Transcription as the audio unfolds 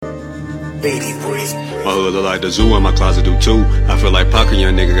Beatty Boys. My hood look like the zoo and my closet do too. I feel like Pac,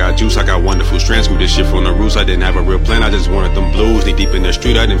 young nigga got juice. I got wonderful strands. Screw this shit from the roots. I didn't have a real plan. I just wanted them blues. Knee deep in the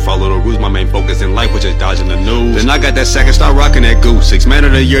street. I didn't follow the rules. My main focus in life was just dodging the news. Then I got that sack and start rocking that goose. 6 man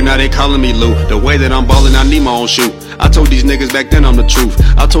of the year, now they calling me Lou. The way that I'm ballin', I need my own shoe. I told these niggas back then I'm the truth.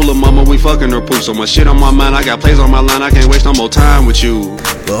 I told her mama we fucking her poo. So much shit on my mind. I got plays on my line. I can't waste no more time with you.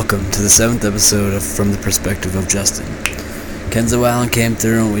 Welcome to the 7th episode of From the Perspective of Justin. Kenzo Allen came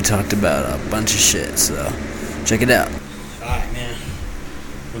through and we talked about a bunch of shit, so check it out. Alright, man.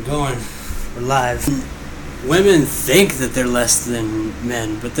 We're going. We're live. Women think that they're less than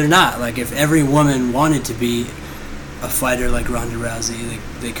men, but they're not. Like, if every woman wanted to be a fighter like Ronda Rousey,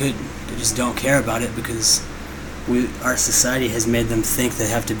 they could. They just don't care about it because our society has made them think they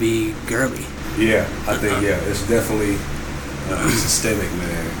have to be girly. Yeah, I think, it's definitely systemic,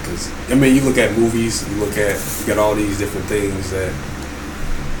 man. Because, I mean, you look at movies, you got all these different things that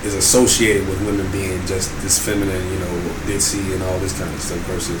is associated with women being just this feminine, ditzy and all this kind of stuff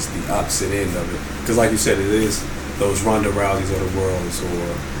versus the opposite end of it. Because, like you said, it is those Ronda Rouseys of the worlds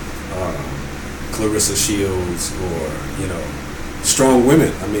or Clarissa Shields or, strong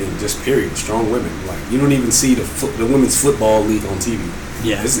women. I mean, just period, strong women. Like, you don't even see the women's football league on TV.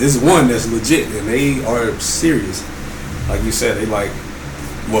 Yeah. It's one that's legit, and they are serious. Like you said, they like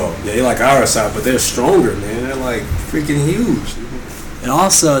our side, but they're stronger, man. They're like freaking huge. And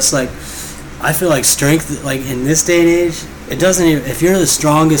also, it's like, I feel like strength, like in this day and age, it doesn't even, if you're the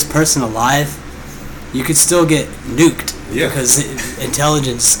strongest person alive, you could still get nuked. Yeah. Because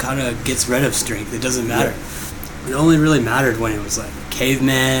intelligence kind of gets rid of strength. It doesn't matter. Yeah. It only really mattered when it was like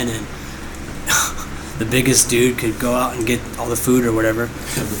cavemen and the biggest dude could go out and get all the food or whatever.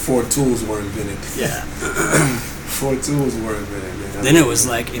 Before tools were invented. Yeah. Before tools were invented, man. Then it was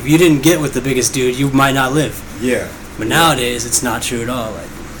like, if you didn't get with the biggest dude, you might not live. Yeah. But nowadays, it's not true at all. Like,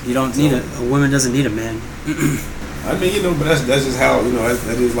 you don't need a woman doesn't need a man. I mean, but that's just how,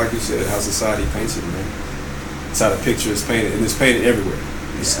 that is, like you said, how society paints it, man. It's how the picture is painted, and it's painted everywhere.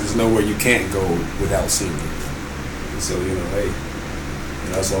 There's nowhere you can't go without seeing it. And so, hey,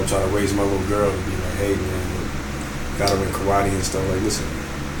 that's why I'm trying to raise my little girl to be like, hey, man, got her in karate and stuff. Like, listen,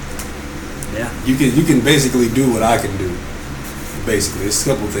 yeah, you can basically do what I can do. Basically, it's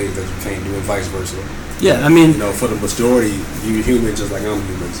a couple things that you can't do, and vice versa. Yeah, I mean, for the majority, you're human just like I'm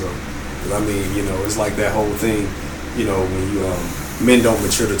human. So, I mean, it's like that whole thing, when you men don't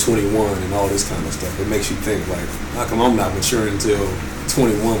mature to 21 and all this kind of stuff. It makes you think like, how come I'm not maturing until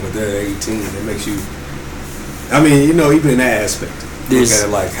 21, but they're 18? It makes you, I mean, even in that aspect, look at it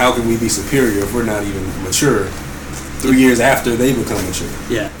like, how can we be superior if we're not even mature 3 years after they become mature?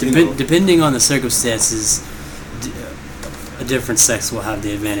 Yeah, depending on the circumstances, a different sex will have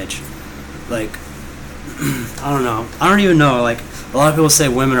the advantage. Like, I don't know. I don't even know. Like, a lot of people say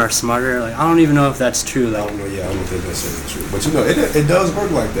women are smarter. Like, I don't even know if that's true. Like, I don't know. Yeah, I don't think that's true. But it does work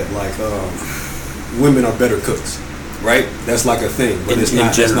like that. Like, women are better cooks, right? That's like a thing, but it's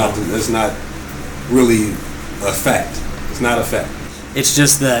not. It's not really a fact. It's not a fact. It's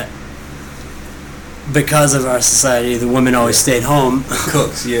just that because of our society, the women always stayed home.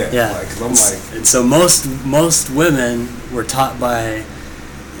 Cooks, yeah. Yeah. Like, I'm like, and so most women were taught by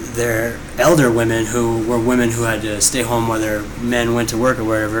their elder women who were women who had to stay home while their men went to work or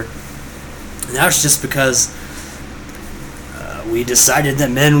wherever. And that was just because we decided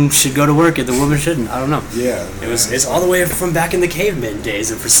that men should go to work and the women shouldn't. I don't know. Yeah. It's all the way from back in the caveman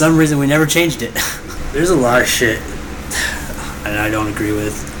days, and for some reason we never changed it. There's a lot of shit and I don't agree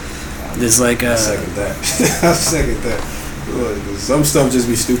with. There's like I second that. I second that. Look, some stuff just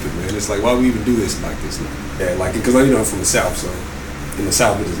be stupid, man. It's like, why we even do this like this now? Yeah, like, because I'm from the South, so in the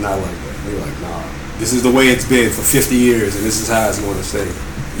South it is not like that. They're like, nah, this is the way it's been for 50 years, and this is how it's going to stay.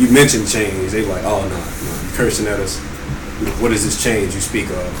 You mentioned change, they like, oh, no, you're cursing at us. What is this change you speak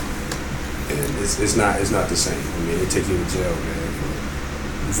of? And it's not the same. I mean, they take you to jail, man,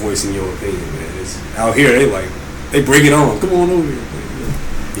 for voicing your opinion, man. It's out here, they bring it on. Come on over here,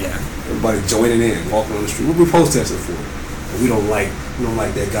 man. yeah. Everybody joining in, walking on the street. What we protesting for? And we don't like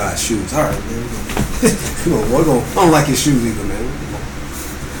that guy's shoes. All right, man. I don't like his shoes either, man.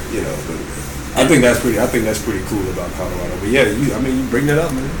 But I think that's pretty cool about Colorado. But yeah, you bring that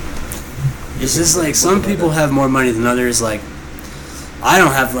up, man. It's just like some people have more money than others. Like, I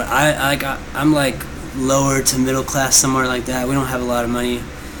don't have. I'm like lower to middle class, somewhere like that. We don't have a lot of money.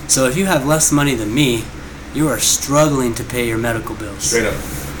 So if you have less money than me, you are struggling to pay your medical bills. Straight up.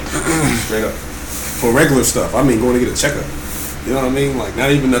 Straight up. For regular stuff. I mean, going to get a checkup. You know what I mean? Like,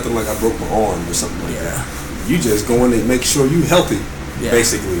 not even nothing like I broke my arm or something like that. You just going to make sure you healthy,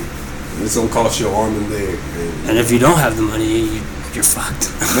 basically. And it's going to cost you an arm and leg. And if you don't have the money, you're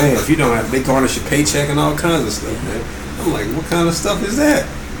fucked. Man, if you don't have, they garnish your paycheck and all kinds of stuff, man. I'm like, what kind of stuff is that?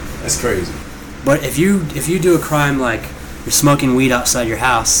 That's crazy. But if you do a crime like you're smoking weed outside your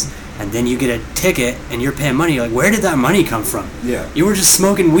house and then you get a ticket and you're paying money, like, where did that money come from? Yeah. You were just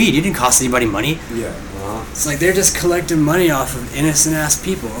smoking weed. You didn't cost anybody money. Yeah. It's like they're just collecting money off of innocent ass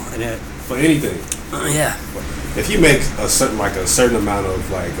people, and for anything. Yeah. If you make a certain amount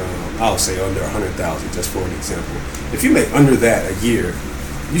of I'll say under 100,000, just for an example. If you make under that a year,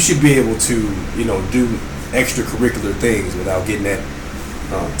 you should be able to do extracurricular things without getting that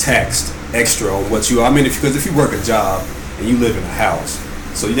taxed extra on what you. I mean, because if you work a job and you live in a house,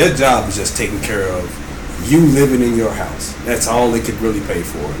 so that job is just taking care of you living in your house. That's all it could really pay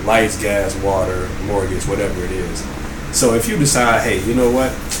for. Lights, gas, water, mortgage, whatever it is. So if you decide, hey, you know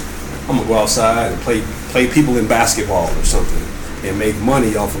what? I'm going to go outside and play people in basketball or something and make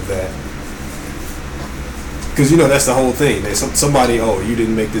money off of that. Because, that's the whole thing. Somebody, you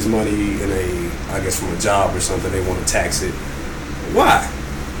didn't make this money from a job or something. They want to tax it. Why?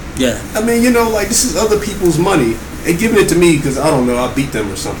 Yeah. I mean, this is other people's money. They giving it to me because, I don't know, I beat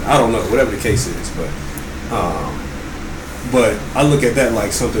them or something. I don't know, whatever the case is. But I look at that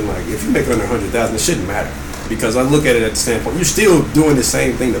like something like, if you make under 100,000, it shouldn't matter. Because I look at it at the standpoint, you're still doing the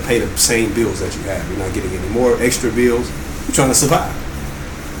same thing to pay the same bills that you have. You're not getting any more extra bills. You're trying to survive.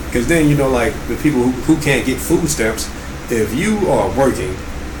 Because then, the people who can't get food stamps, if you are working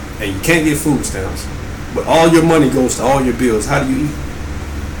and you can't get food stamps, but all your money goes to all your bills, how do you eat?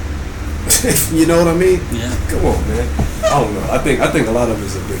 You know what I mean? Yeah. Come on, man. I don't know. I think a lot of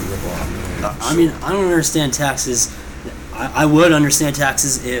it's a big ripoff, man. I mean, I don't understand taxes. I would understand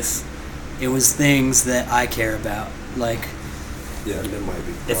taxes if it was things that I care about. Like, yeah, that might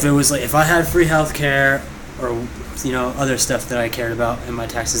be. If it was like, if I had free health care or, other stuff that I cared about in my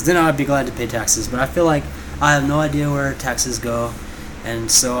taxes, then I'd be glad to pay taxes. But I feel like I have no idea where taxes go. And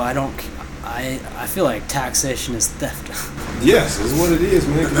so I feel like taxation is theft. Yes, it's what it is,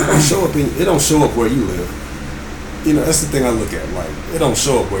 man. 'Cause it don't show up where you live. That's the thing I look at. Like, it don't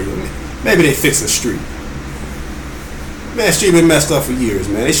show up where you live. Maybe they fix a street. Man, the street been messed up for years,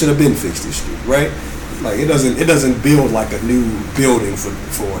 man. They should have been fixed this street, right? Like, it doesn't build like a new building for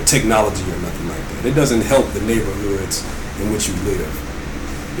technology or nothing like that. It doesn't help the neighborhoods in which you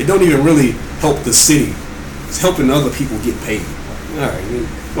live. It don't even really help the city. It's helping other people get paid. Like, all right,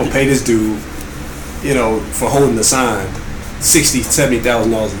 we're gonna pay this dude, for holding the sign, $60,000,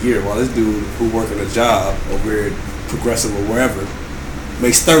 $70,000 a year, while this dude who working a job over at Progressive or wherever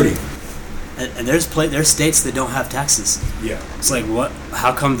makes $30,000. And there's states that don't have taxes. Yeah. It's like, what?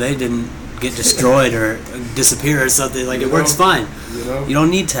 How come they didn't get destroyed or disappear or something? Like, it works fine. You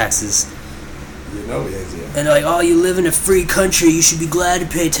don't need taxes. Yeah. And they're like, you live in a free country, you should be glad to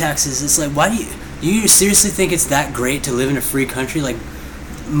pay taxes. It's like, why do you seriously think it's that great to live in a free country? Like,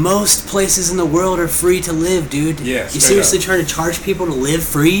 most places in the world are free to live, dude. Yeah. You seriously trying to charge people to live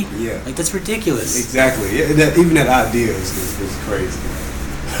free? Yeah. Like, that's ridiculous. Exactly. Yeah, even that idea is crazy.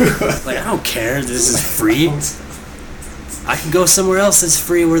 Like, I don't care. This is free. I can go somewhere else that's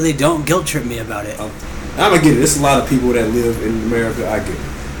free where they don't guilt trip me about it. I'm gonna get it. There's a lot of people that live in America. I get it,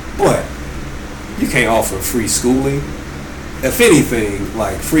 but you can't offer free schooling. If anything,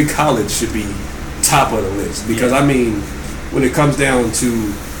 like, free college should be top of the list. Because I mean, when it comes down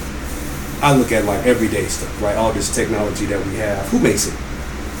to, I look at like everyday stuff, right? All this technology that we have. Who makes it?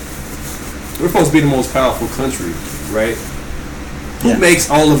 We're supposed to be the most powerful country, right? Who makes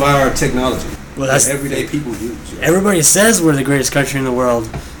all of our technology? Well, that's that everyday people use. Right? Everybody says we're the greatest country in the world,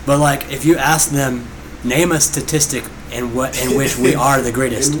 but like, if you ask them, name a statistic in which we are the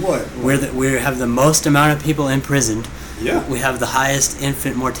greatest. In what? We have the most amount of people imprisoned. Yeah. We have the highest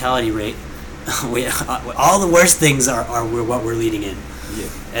infant mortality rate. All the worst things are what we're leading in. Yeah.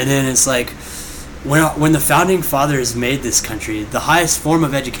 And then it's like, when the founding fathers made this country, the highest form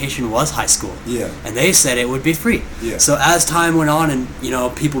of education was high school. Yeah. And they said it would be free. Yeah. So as time went on and,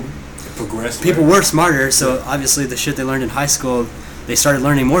 people progressed. People were smarter, so obviously the shit they learned in high school, they started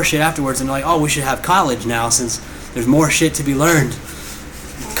learning more shit afterwards, and they're like, we should have college now since there's more shit to be learned.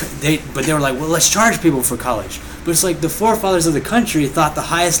 But they were like, well, let's charge people for college. But it's like, the forefathers of the country thought the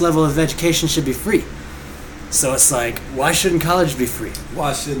highest level of education should be free. So it's like, why shouldn't college be free?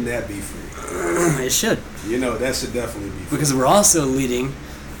 Why shouldn't that be free? It should. That should definitely be free. Because we're also leading,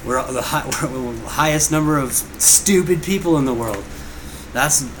 we're the highest number of stupid people in the world.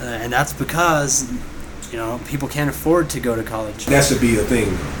 That's because, people can't afford to go to college. That should be a thing.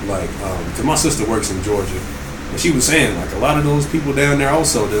 Like, because my sister works in Georgia, and she was saying, like, a lot of those people down there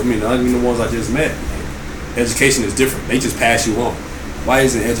also, not even the ones I just met, like, education is different. They just pass you on. Why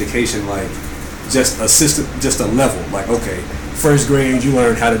isn't education like just a system, just a level? Like, okay, first grade, you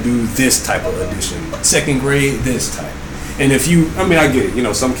learn how to do this type of addition. Second grade, this type. And if you, I mean, I get it. You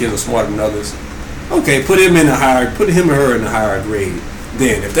know, some kids are smarter than others. Okay, put him or her in a higher grade.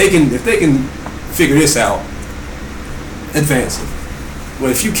 Then, if they can figure this out, advance them.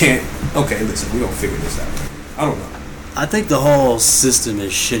 Well, if you can't, okay, listen, we're gonna figure this out. I don't know. I think the whole system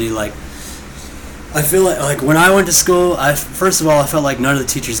is shitty. Like, I feel like when I went to school, first of all, I felt like none of the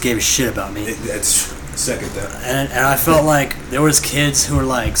teachers gave a shit about me. That's second that. And I felt like there was kids who were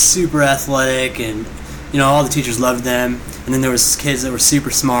like super athletic, and you know, all the teachers loved them. And then there was kids that were super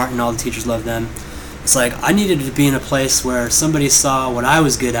smart, and all the teachers loved them. It's like I needed to be in a place where somebody saw what I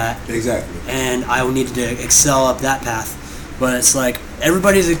was good at. Exactly. And I needed to excel up that path. But it's like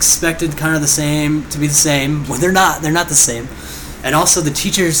everybody's expected kind of to be the same. When they're not the same. And also the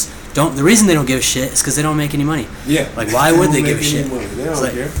teachers don't. The reason they don't give a shit is because they don't make any money. Yeah. Like, why would they give a shit? They don't it's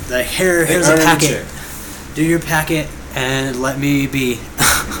like, care. Here's a packet. Do your packet and let me be.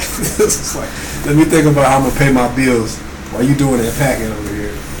 It's like, let me think about how I'm gonna pay my bills while you doing that packet over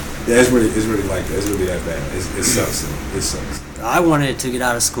here. Yeah, it's really like that. It's really that bad. It sucks. It sucks. I wanted to get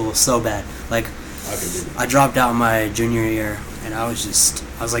out of school so bad. Like, I dropped out my junior year, and I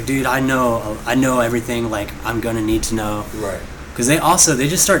was like, dude, I know everything. Like, I'm gonna need to know. Right. Because they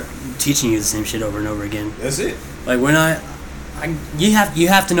just start teaching you the same shit over and over again. That's it. Like when you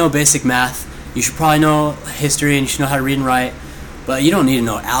have to know basic math. You should probably know history, and you should know how to read and write. But you don't need to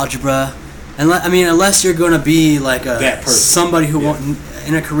know algebra. Unless you're gonna be like somebody who won't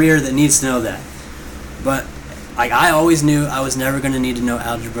in a career that needs to know that. But like I always knew I was never gonna need to know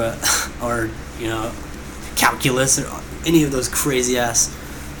algebra or calculus or any of those crazy ass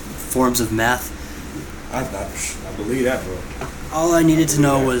forms of math. I believe that, bro. All I needed to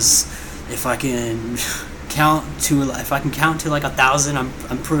know was if I can count to like 1,000, I'm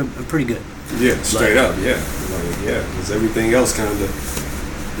pretty good. Yeah, straight up, yeah. Because everything else kind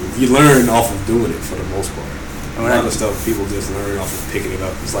of you learn off of doing it for the most part. A lot of stuff people just learn off of picking it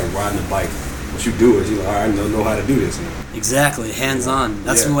up. It's like riding a bike. Once you do it, you're like, all right, I know how to do this now. Exactly, hands-on.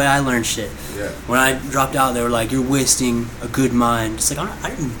 That's the way I learned shit. Yeah. When I dropped out, they were like, "You're wasting a good mind." It's like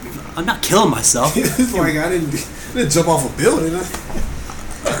I'm not killing myself. It's like I didn't jump off a building.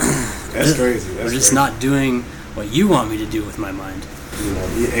 That's crazy. We're just not doing what you want me to do with my mind.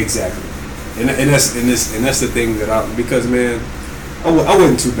 Exactly. And that's the thing that because man, I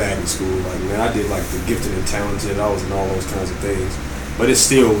wasn't too bad in school. Like, man, I did like the gifted and talented. I was in all those kinds of things, but it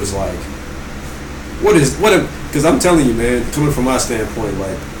still was like, because I'm telling you, man, coming from my standpoint,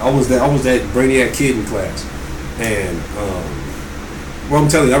 like I was that brainiac kid in class, and I'm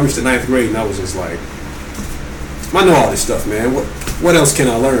telling you, I reached the 9th grade and I was just like, I know all this stuff, man. What else can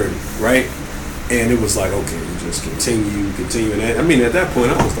I learn, right? And it was like, okay, you just continue, and that. I mean, at that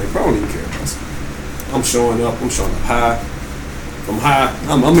point, I was like, bro, I don't even care about stuff. I'm showing up high. I'm high.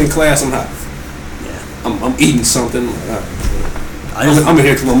 I'm in class. I'm high. Yeah. I'm eating something. I'm in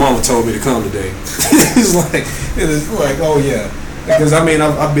here because my mama told me to come today. It's like, oh yeah. Because I mean,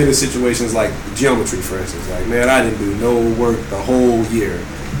 I've been in situations like geometry, for instance. Like, man, I didn't do no work the whole year.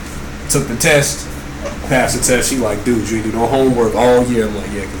 Took the test, passed the test. She like, dude, you didn't do no homework all year. I'm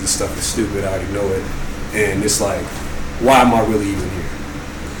like, yeah, because this stuff is stupid. I already know it. And it's like, why am I really even here?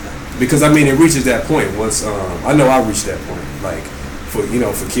 Because I mean, it reaches that point once. I know I reached that point. Like,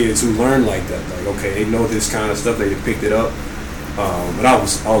 for kids who learn like that. Like, okay, they know this kind of stuff. They picked it up. But I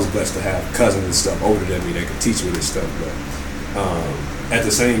was blessed to have cousins and stuff older than me that could teach me this stuff. But at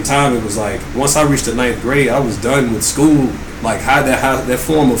the same time, it was like once I reached the 9th grade, I was done with school. Like that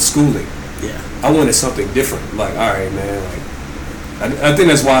form of schooling. Yeah. I wanted something different. Like, all right, man. Like, I think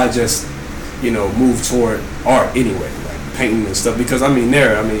that's why I just moved toward art anyway, like painting and stuff. Because you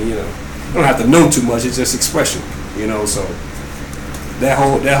don't have to know too much. It's just expression. So that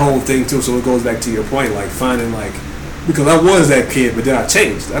whole thing too. So it goes back to your point, like finding like. Because I was that kid, but then I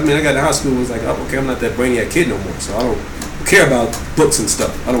changed. I mean, I got to high school and was like, oh, okay, I'm not that brainiac kid no more. So I don't care about books and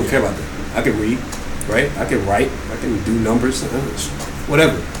stuff. I don't care about that. I can read, right? I can write. I can do numbers,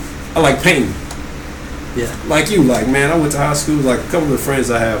 whatever. I like painting. Yeah. Like you, like, man, I went to high school. Like a couple of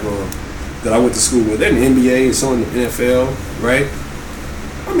friends I have that I went to school with, they're in the NBA and some in the NFL, right?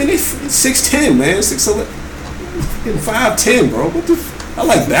 I mean, they 6'10", man, 6'11", 5'10", bro. What the I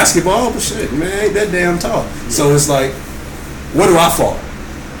like basketball, but shit, man, I ain't that damn tall. So it's like, what do I fall?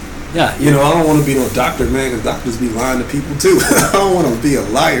 Yeah. I don't want to be no doctor, man, because doctors be lying to people too. I don't want to be a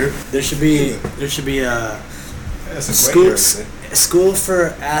liar. There should be a school for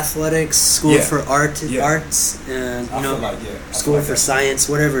athletics, school for arts, and school for science,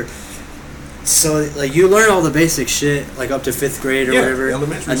 whatever. So like you learn all the basic shit like up to 5th grade or whatever,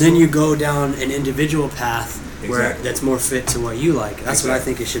 and then you go down an individual path where Exactly. that's more fit to what you like. That's what I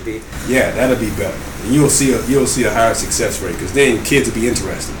think it should be. Yeah, that'll be better. And you'll see a higher success rate because then kids will be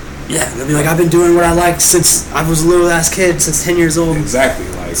interested. Yeah, they'll be like, I've been doing what I like since I was a little ass kid, since 10 years old. Exactly.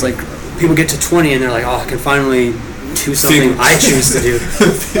 It's like people get to 20 and they're like, oh, I can finally do something I choose to do.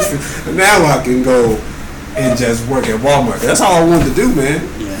 Now I can go and just work at Walmart. That's all I wanted to do, man.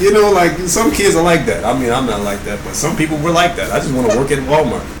 Yeah. You know, like some kids are like that. I mean, I'm not like that, but some people were like that. I just want to work at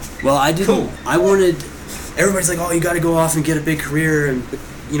Walmart. Well, I didn't. Cool. I wanted. Everybody's like, oh, you got to go off and get a big career, and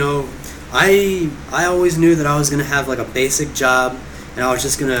you know, I always knew that I was gonna have like a basic job, and I was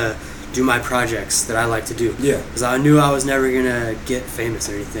just gonna do my projects that I like to do. Yeah. Because I knew I was never gonna get famous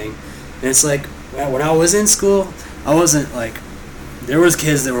or anything, and it's like when I was in school, I wasn't like. There was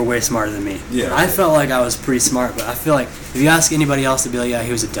kids that were way smarter than me. Yeah. I felt like I was pretty smart, but I feel like if you ask anybody else, they'd be like, yeah,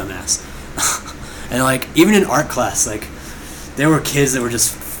 he was a dumbass. And like even in art class, like there were kids that were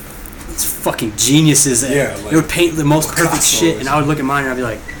just fucking geniuses. And Yeah, like they would paint the most perfect Picasso shit, or and I would look at mine and I'd be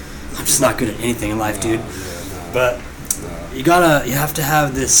like, I'm just not good at anything in life, dude. Yeah, But you have to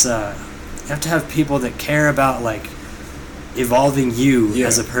have this. You have to have people that care about like evolving you Yeah.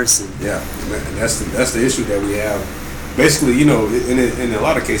 as a person. Yeah, and that's the issue that we have. Basically, you know, in a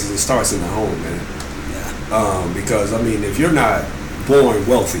lot of cases, it starts in the home, man. Yeah. Because I mean, if you're not born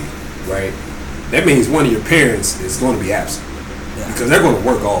wealthy, right, that means one of your parents is going to be absent Yeah. because they're going to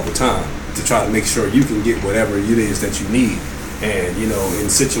work all the time to try to make sure you can get whatever it is that you need. And you know, in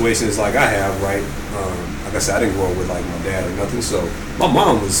situations like I have, right, like I said, I didn't grow up with like my dad or nothing. So my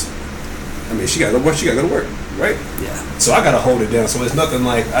mom was, I mean, she got to go to work, right? Yeah. So I got to hold it down. So it's nothing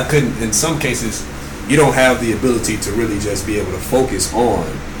like I couldn't. In some cases, you don't have the ability to really just be able to focus on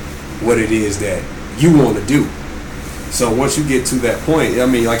what it is that you want to do. So once you get to that point, I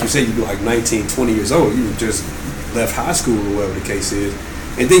mean, like you said, you be like 19, 20 years old. You just left high school or whatever the case is,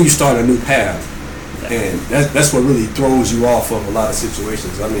 and then you start a new path. And that's what really throws you off of a lot of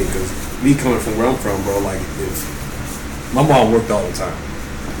situations. I mean, because me coming from where I'm from, bro, like if my mom worked all the time,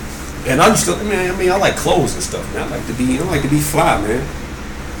 and I used to, I mean, I like clothes and stuff, man. I like to be fly, man.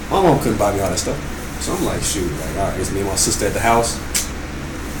 My mom couldn't buy me all that stuff, so I'm like, shoot, like, all right, it's me and my sister at the house.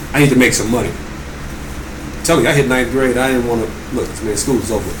 I need to make some money. Tell me, I hit 9th grade. I didn't want to look, man.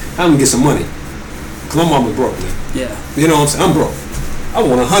 School's over. I'm gonna get some money. Cause my mama broke, man. Yeah. You know what I'm saying? I'm broke. I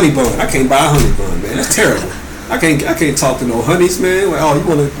want a honey bun. I can't buy a honey bun, man. That's terrible. I can't talk to no honeys, man. Like, oh, you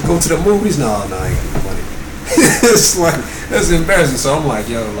want to go to the movies? No, I ain't got no money. It's like, that's embarrassing. So I'm like,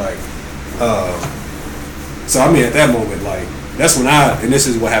 yo, like, so I mean, at that moment, like, that's when and this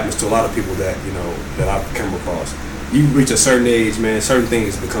is what happens to a lot of people that, you know, that I've come across. You reach a certain age, man, certain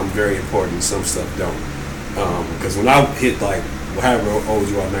things become very important and some stuff don't. Because when I hit, like, however old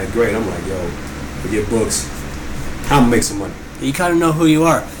you are, 9th grade, I'm like, yo, forget books. I'm going to make some money. You kind of know who you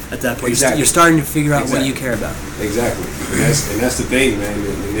are at that point. Exactly. You're starting to figure out what you care about. Exactly. And that's the thing, man.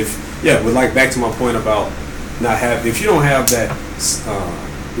 And but like back to my point about if you don't have that,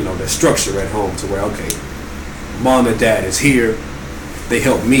 you know, that structure at home to where, okay, mom and dad is here, they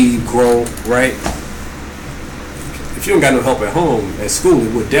help me grow, right? If you don't got no help at home, at school,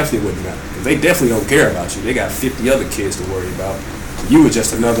 it definitely wouldn't matter. Because they definitely don't care about you. They got 50 other kids to worry about. You were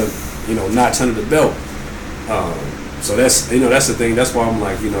just another, you know, notch under the belt. So that's, you know, that's the thing. That's why I'm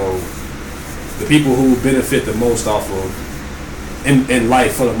like, you know, the people who benefit the most off of in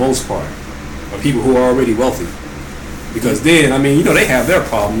life for the most part are people who are already wealthy. Because then, I mean, you know, they have their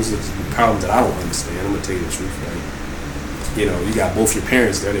problems. It's problems that I don't understand. I'm gonna tell you the truth, right? You know, you got both your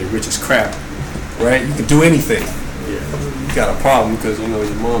parents there. They're rich as crap, right? You can do anything. Yeah. You got a problem because, you know,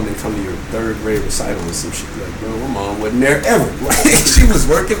 your mom didn't come to your 3rd grade recital or some shit. Like, bro, my mom wasn't there ever. She was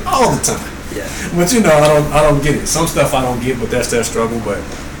working all the time. Yeah. But you know, I don't get it. Some stuff I don't get, but that's their struggle. But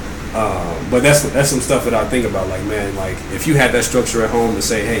that's some stuff that I think about. Like, man, like if you had that structure at home to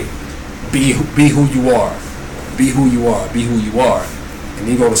say, hey, be who you are, be who you are, be who you are, and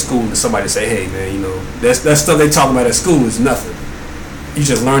you go to school and somebody say, hey, man, you know, that stuff they talking about at school is nothing. You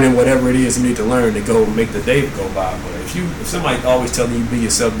just learning whatever it is you need to learn to go make the day go by. But if somebody always telling you be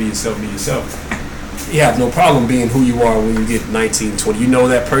yourself, be yourself, be yourself, you have no problem being who you are when you get 19, 20. You know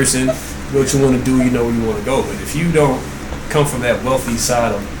that person. What you want to do, you know where you want to go. But if you don't come from that wealthy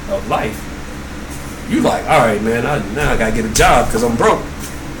side of life, you like, all right, man, now I got to get a job because I'm broke.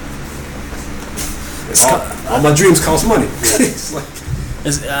 All my dreams cost money. It's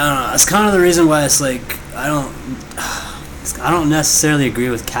I don't know. It's kind of the reason why it's like I don't necessarily agree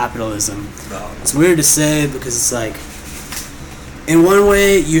with capitalism. No. It's weird to say because it's like, in one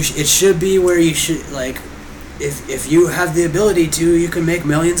way, it should be where you should, like, if you have the ability to, you can make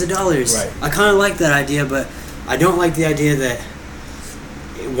millions of dollars. Right. I kind of like that idea, but I don't like the idea that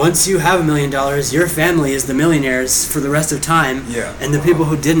once you have $1 million, your family is the millionaires for the rest of time. Yeah. And the people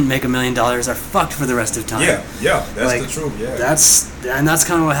who didn't make $1 million are fucked for the rest of time. Yeah, that's the truth. Yeah. That's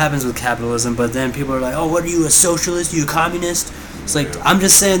kind of what happens with capitalism. But then people are like, "Oh, what are you, a socialist? Are you a communist?" It's like, I'm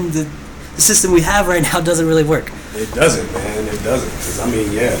just saying the system we have right now doesn't really work. It doesn't, man. It doesn't. Because I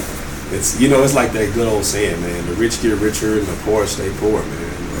mean, yeah, it's it's like that good old saying, man. The rich get richer and the poor stay poor, man.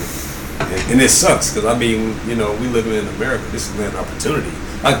 And it sucks because I mean, we live in America. This is an opportunity.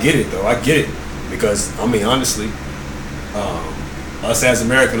 I get it though. I get it because I mean, honestly, us as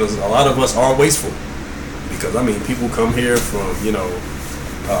Americans, a lot of us are wasteful because I mean, people come here from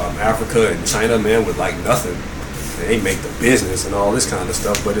Africa and China, man, with like nothing. They make the business and all this kind of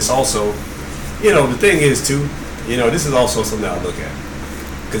stuff. But it's also, the thing is too, this is also something I look at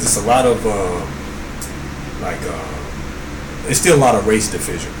because it's a lot of it's still a lot of race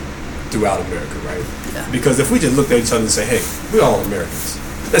division throughout America, right? Yeah. Because if we just looked at each other and say, hey, we're all Americans,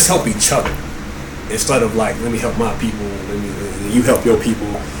 let's help each other instead of like, let me help my people, you help your people,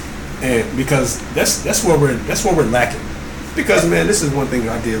 and because that's where we're lacking. Because man, this is one thing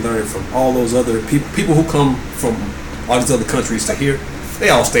I did learn from all those other people who come from all these other countries to here, they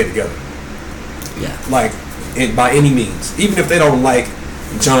all stay together. Yeah. Like, and by any means, even if they don't like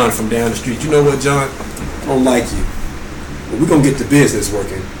John from down the street, you know what, John, I don't like you, but we're gonna get the business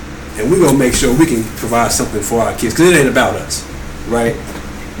working. And we're going to make sure we can provide something for our kids. Because it ain't about us, right?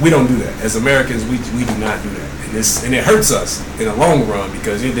 We don't do that. As Americans, we do not do that. And it hurts us in the long run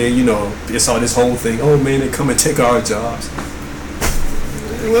because then, it's all this whole thing, oh, man, they come and take our jobs.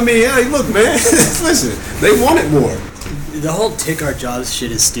 I mean, hey, look, man, listen, they want it more. The whole take our jobs shit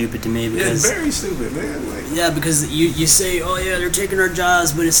is stupid to me because... It's very stupid, man. Yeah, because you say, oh, yeah, they're taking our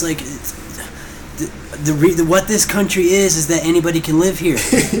jobs, but it's like... what this country is that anybody can live here.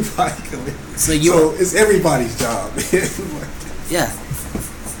 Anybody can live. So it's everybody's job. Yeah.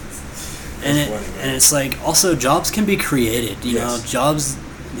 And it's like also jobs can be created. You know, jobs.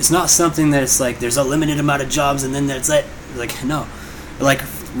 It's not something that's like there's a limited amount of jobs and then that's it. Like no, like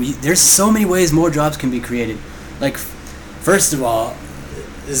there's so many ways more jobs can be created. Like first of all,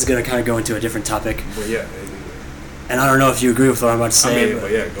 this is gonna kind of go into a different topic. Well, yeah. And I don't know if you agree with what I'm about to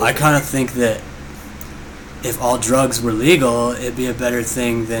say. I kind of think that if all drugs were legal, it'd be a better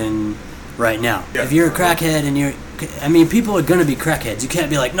thing than right now. Yeah. If you're a crackhead and people are gonna be crackheads. You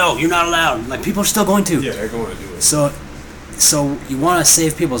can't be like, no, you're not allowed. Like people are still going to. Yeah, they're going to do it. So you want to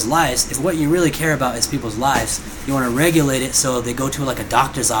save people's lives. If what you really care about is people's lives, you want to regulate it so they go to like a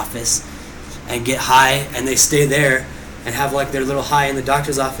doctor's office and get high and they stay there and have like their little high in the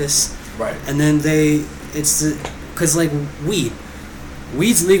doctor's office. Right. And then because like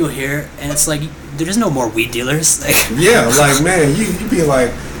weed's legal here and it's like there's no more weed dealers. Like, yeah, like man, you be like,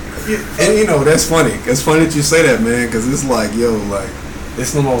 and that's funny. It's funny that you say that, man, because it's like,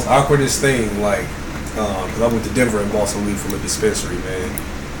 it's the most awkwardest thing. Like, because I went to Denver and bought some weed from a dispensary, man,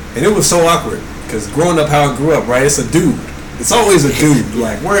 and it was so awkward because growing up how I grew up, right? It's a dude. It's always a dude.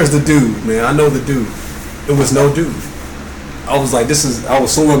 Like, where's the dude, man? I know the dude. It was no dude. I was like, I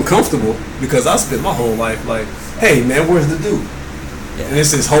was so uncomfortable because I spent my whole life like, hey, man, where's the dude? Yeah. And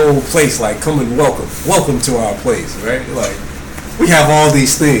it's this whole place, like, come and welcome to our place, right? Like, we have all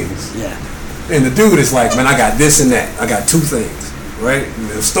these things. Yeah. And the dude is like, man, I got this and that. I got 2 things, right? In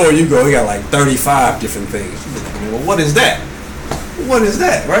the store you go, you got like 35 different things. You're like, well, what is that? What is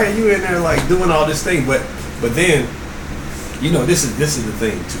that, right? You in there like doing all this thing, but then, this is the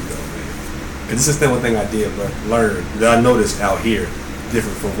thing too, though, man. And this is the one thing I did learn that I noticed out here,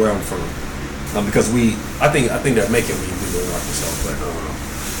 different from where I'm from. Because I think they're making me do the Arkansas,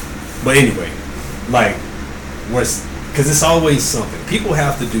 but anyway, like, because it's always something. People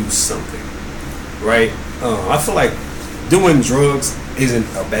have to do something, right? I feel like doing drugs isn't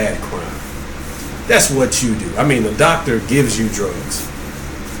a bad crime. That's what you do. I mean, the doctor gives you drugs,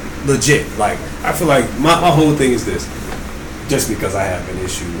 legit. Like, I feel like my whole thing is this. Just because I have an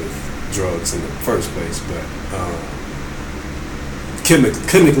issue with drugs in the first place, but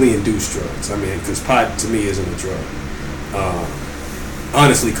chemically induced drugs. I mean, because pot to me isn't a drug.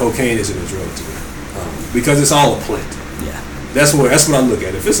 Honestly, cocaine isn't a drug to me because it's all a plant. Yeah, that's what I look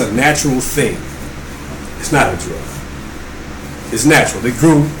at. If it's a natural thing, it's not a drug. It's natural. They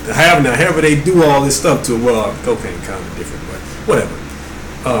grew. However they do all this stuff to it. Well, cocaine kind of different, but whatever.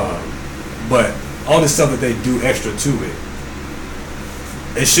 But all this stuff that they do extra to it,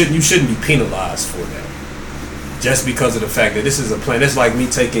 you shouldn't be penalized for that. Just because of the fact that this is a plant. That's like me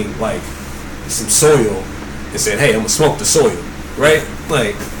taking like some soil and saying, hey, I'm gonna smoke the soil, right?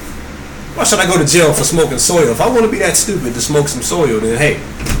 Like, why should I go to jail for smoking soil? If I want to be that stupid to smoke some soil, then hey,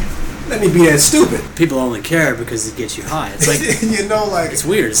 let me be that stupid. People only care because it gets you high. It's like you know, like it's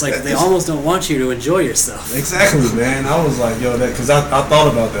weird. It's like they almost don't want you to enjoy yourself. Exactly, man. I was like, yo, that because I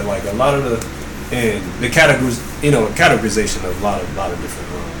thought about that. Like a lot of the categories, categorization of a lot of different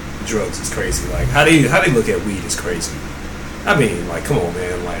drugs is crazy. Like how they look at weed is crazy. I mean, like, come on,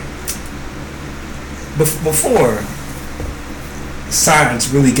 man. Like before science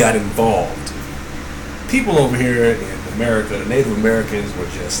really got involved, people over here in America, the Native Americans were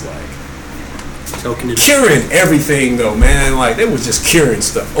just like curing everything, though, man. Like they was just curing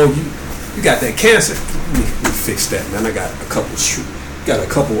stuff. Oh, you got that cancer? Let me fix that, man. I got a couple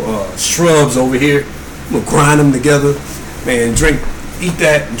shrubs over here. I'm gonna grind them together, man. Eat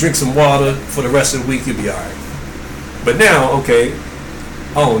that, and drink some water for the rest of the week. You'll be all right. But now, okay,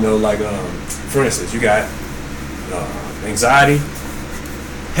 I don't know. Like, for instance, you got anxiety.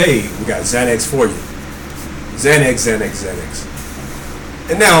 Hey, we got Xanax for you. Xanax.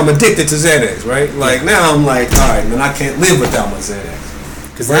 And now I'm addicted to Xanax, right? Like, now I'm like, all right, man, I can't live without my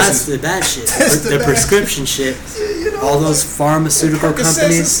Xanax. Because that's the bad shit. The prescription shit. All those pharmaceutical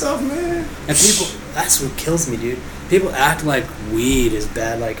companies. And stuff, man. And people, that's what kills me, dude. People act like weed is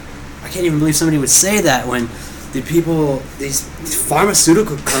bad. Like, I can't even believe somebody would say that when these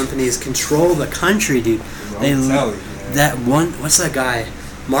pharmaceutical companies control the country, dude. That one, what's that guy?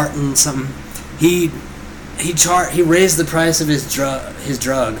 Martin something. He raised the price of his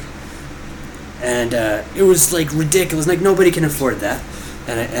drug, and it was like ridiculous. Like nobody can afford that,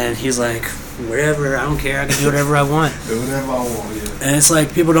 and he's like, whatever, I don't care. I can do whatever I want. Do whatever I want. Yeah. And it's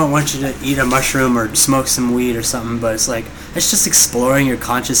like people don't want you to eat a mushroom or smoke some weed or something, but it's like it's just exploring your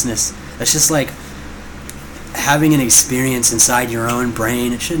consciousness. It's just like having an experience inside your own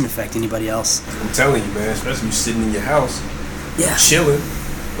brain. It shouldn't affect anybody else. I'm telling you, man. Especially you sitting in your house, chilling,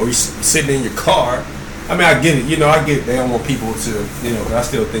 or you sitting in your car. I mean, I get it. I get they don't want people to, but I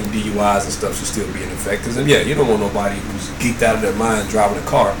still think DUIs and stuff should still be in effect. Because, you don't want nobody who's geeked out of their mind driving a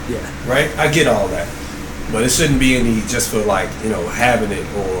car. Yeah. Right? I get all that. But it shouldn't be any just for, like, having it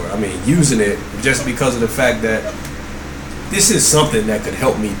or, using it just because of the fact that this is something that could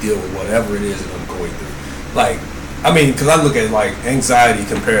help me deal with whatever it is that I'm going through. Like, because I look at, like, anxiety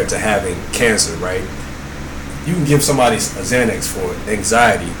compared to having cancer, right? You can give somebody a Xanax for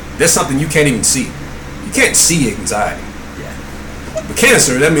anxiety. That's something you can't even see. You can't see anxiety. Yeah. But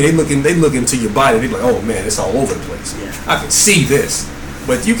cancer, they look into your body. They're like, oh man, it's all over the place. Yeah. I can see this,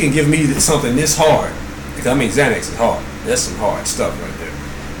 but you can give me something this hard. Xanax is hard. That's some hard stuff right there.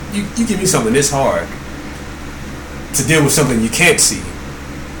 You give me something this hard to deal with something you can't see,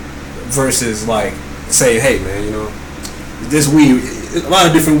 versus like say, hey man, this weed. A lot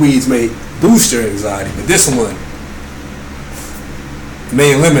of different weeds may boost your anxiety, but this one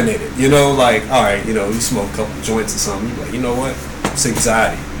may eliminate it. Like, all right, you smoke a couple joints or something. You're like, you know what? It's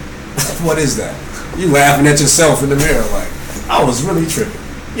anxiety. What is that? You laughing at yourself in the mirror like, I was really tripping.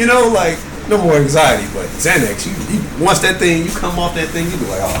 Like, no more anxiety. But Xanax, you once that thing, you come off that thing, you be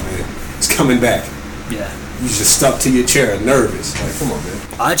like, oh man, it's coming back. Yeah. You just stuck to your chair, nervous. Like, come on, man.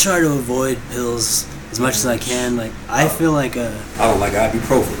 I try to avoid pills as much as I can. Like, I feel like I don't like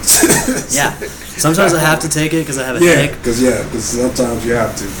ibuprofen. Yeah. Sometimes I have to take it because I have a headache. Because sometimes you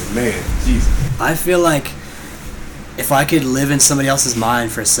have to. But man, Jesus. I feel like if I could live in somebody else's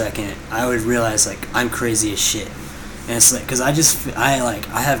mind for a second, I would realize like I'm crazy as shit. And it's like, because I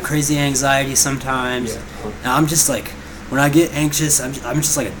have crazy anxiety sometimes. Yeah. And I'm just like, when I get anxious, I'm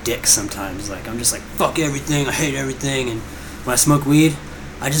just like a dick sometimes. Like, I'm just like, fuck everything, I hate everything. And when I smoke weed,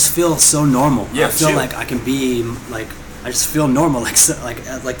 I just feel so normal. Yeah, I feel like I can be like, I just feel normal,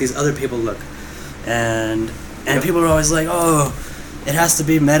 like these other people look. And people are always like, oh, it has to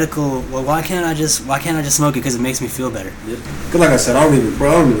be medical. Well, why can't I just smoke it because it makes me feel better? Yeah. Cause like I said, I don't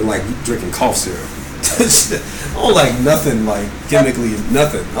even like drinking cough syrup. I don't like nothing like chemically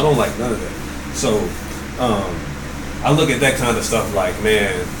nothing. I don't like none of that. So I look at that kind of stuff like,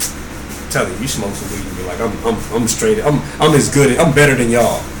 man, tell you smoke some weed and be like, I'm straight. I'm as good. I'm better than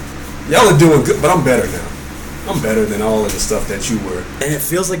y'all. Y'all are doing good, but I'm better now. I'm better than all of the stuff that you were. And it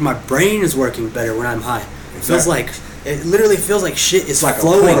feels like my brain is working better when I'm high. Exactly. It literally feels like shit is like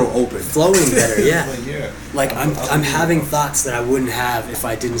flowing, flowing better. Yeah. Like I'm having thoughts that I wouldn't have if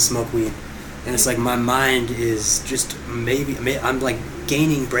I didn't smoke weed. And it's like my mind is just maybe I'm like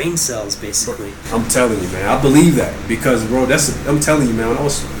gaining brain cells basically. I'm telling you, man, I believe that because, bro, I'm telling you, man. When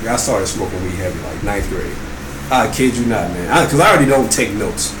I started smoking weed heavy, like 9th grade. I kid you not, man. Because I already don't take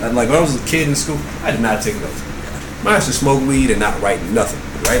notes. When I was a kid in school, I did not take notes. I used to smoke weed and not write nothing,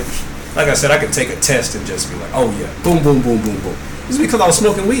 right? Like I said, I could take a test and just be like, oh yeah, boom, boom, boom, boom, boom. It's because I was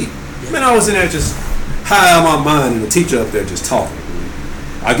smoking weed. Man, I was in there just high on my mind and the teacher up there just talking.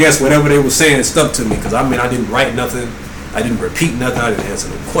 I guess whatever they were saying stuck to me, because I mean, I didn't write nothing, I didn't repeat nothing, I didn't answer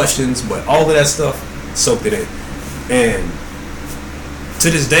no questions, but all of that stuff soaked it in. And to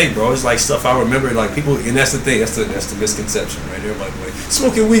this day, bro, it's like stuff I remember. Like people, and that's the thing. That's the misconception, right? Everybody like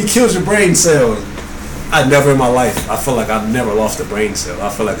smoking weed kills your brain cells. I never in my life. I feel like I've never lost a brain cell. I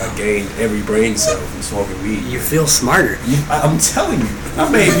feel like I gained every brain cell from smoking weed. You feel smarter. I'm telling you, I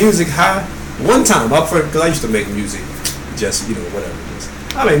made music high one time. Because I used to make music, just whatever.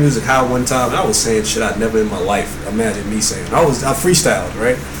 I made music high one time, and I was saying shit I'd never in my life imagine me saying. I freestyled,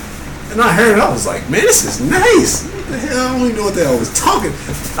 right? And I heard it, I was like, man, this is nice. What the hell? I don't even know what the hell I was talking.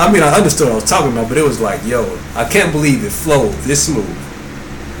 I mean, I understood what I was talking about, but it was like, yo, I can't believe it flowed this smooth.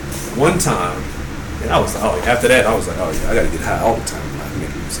 One time, and I was like, oh, after that, I was like, oh yeah, I gotta get high all the time when I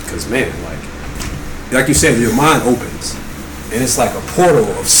make music. Because, man, like you said, your mind opens. And it's like a portal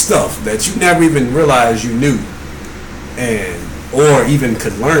of stuff that you never even realized you knew. Or even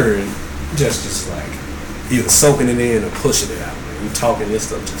could learn, just like either soaking it in or pushing it out. Man. You talking this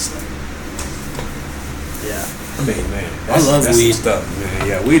stuff just like, yeah. I mean, man, I love weed stuff, man.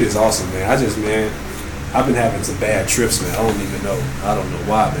 Yeah, weed is awesome, man. I've been having some bad trips, man. I don't even know. I don't know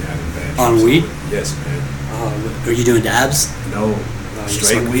why I've been having bad trips. On weed? Yes, man. Are you doing dabs? No,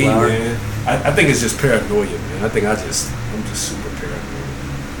 straight weed, man. I think it's just paranoia, man. I'm just super paranoid.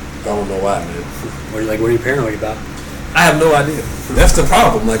 I don't know why, man. What are you paranoid about? I have no idea. That's the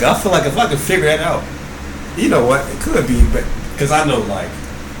problem. Like, I feel like if I could figure that out, you know what? It could be, because I know, like,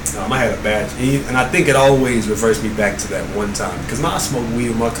 I had a bad, and I think it always reverts me back to that one time. Because I smoked weed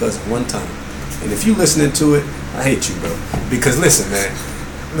with my cousin one time. And if you listening to it, I hate you, bro. Because listen, man.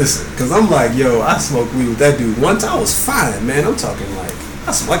 Because I'm like, yo, I smoked weed with that dude. One time I was fine, man. I'm talking like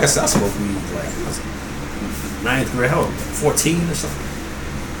I said, I smoked weed like I was 9th grade, 14 or something.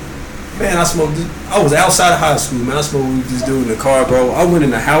 Man, I was outside of high school, man. I smoked weed with this dude in the car, bro. I went in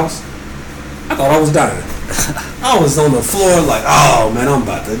the house. I thought I was dying. I was on the floor like, oh, man, I'm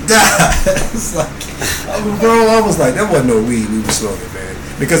about to die. It's like, bro, I was like, that wasn't no weed we were smoking, man.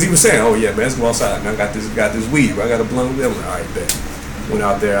 Because he was saying, oh, yeah, man, let's go outside. Man, I got this weed, bro. I got a blunt with it. I'm like, all right, bet. Went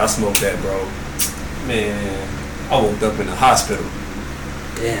out there. I smoked that, bro. Man, I woke up in the hospital.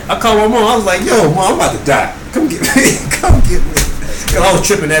 Damn. I called my mom. I was like, yo, mom, I'm about to die. Come get me. Come get me. Because I was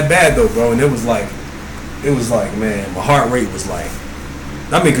tripping that bad, though, bro. And it was like, man, my heart rate was like,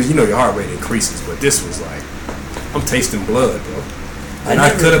 I mean, because you know your heart rate increases, but this was like, I'm tasting blood, bro. And I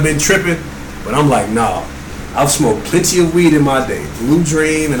could have been tripping, but I'm like, nah. I've smoked plenty of weed in my day. Blue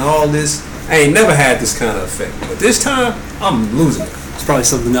Dream and all this. I ain't never had this kind of effect. But this time, I'm losing it. There's probably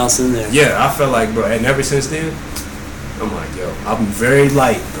something else in there. Yeah, I felt like, bro, and ever since then, I'm like, yo, I'm very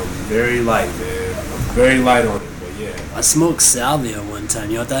light. I'm very light, man. I'm very light on it, but yeah. I smoked salvia one time.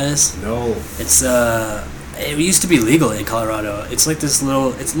 You know what that is? No. It's, it used to be legal in Colorado. It's like this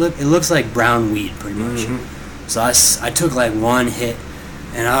little, it looks like brown weed, pretty much. Mm-hmm. So I took like one hit,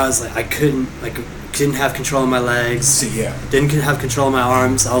 and I was like, I couldn't have control of my legs. Yeah. Didn't have control of my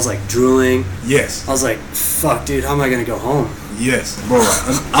arms. I was like drooling. Yes. I was like, fuck, dude, how am I going to go home? Yes. Bro,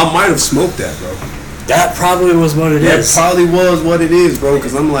 I might have smoked that, bro. That probably was what it is. That probably was what it is, bro,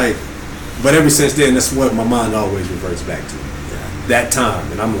 because I'm like, but ever since then, that's what my mind always reverts back to. Yeah. That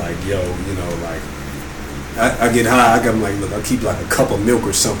time. And I'm like, yo, you know, like, I get high, I'm like, look, I'll keep like a cup of milk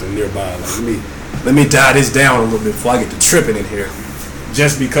or something nearby. Like, let me dial this down a little bit before I get to tripping in here.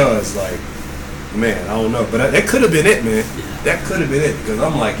 Just because, like, man, I don't know. But that could have been it, man. Yeah. That could have been it. Because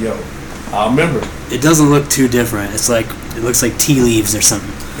I'm like, yo, I remember. It doesn't look too different. It's like, it looks like tea leaves or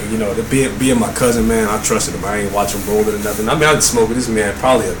something. And, you know, being my cousin, man, I trusted him. I ain't watch him roll it or nothing. I mean, I've been smoking this man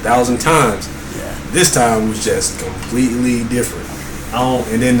probably 1,000 times. Yeah. This time was just completely different.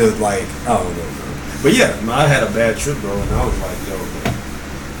 And then I don't know. But yeah, I had a bad trip, bro, and I was like, yo, man.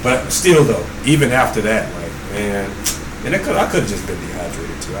 But still, though, even after that, like, man, and I could have just been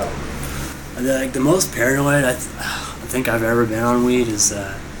dehydrated too. I don't know. Like the most paranoid I think I've ever been on weed is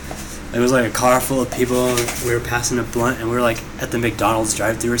it was like a car full of people. We were passing a blunt, and we were like at the McDonald's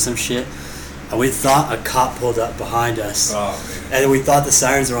drive-thru or some shit, and we thought a cop pulled up behind us, and we thought the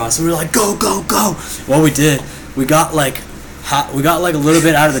sirens were on, so we were like, go, go, go. What we did, we got like a little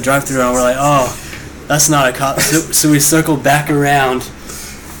bit out of the drive-thru, and we're like, oh, that's not a cop. So we circled back around,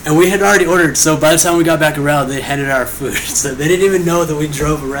 and we had already ordered. So by the time we got back around, they handed our food. So they didn't even know that we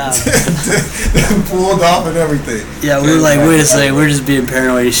drove around. They pulled off and everything. Yeah, we were like, wait a second, we're just being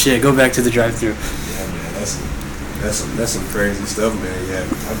paranoid as shit. Go back to the drive-thru. Yeah, man, that's some crazy stuff, man. Yeah,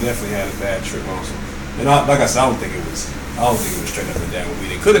 I definitely had a bad trip also. And like I said, I don't think it was straight up and down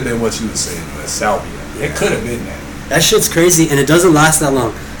weed. It could have been what you were saying, that salvia. It could have been that. That shit's crazy, and it doesn't last that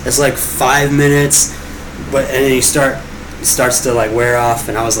long. It's like 5 minutes, and then you start it starts to like wear off,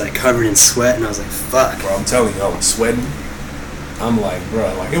 and I was like covered in sweat, and I was like, fuck. Bro, I'm telling you, I was sweating. I'm like,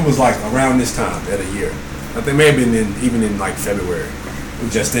 bro, like it was like around this time that a year. I think maybe even in like February. It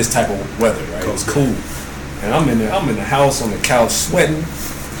was just this type of weather, right? It was cool. And I'm in the house on the couch sweating.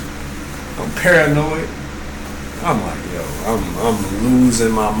 I'm paranoid. I'm like, yo, I'm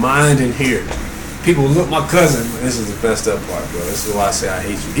losing my mind in here. People look, my cousin, this is the best up part, bro. This is why I say I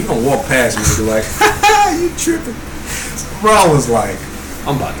hate you. He gonna walk past me and be like, ha, you tripping. Bro, I was like,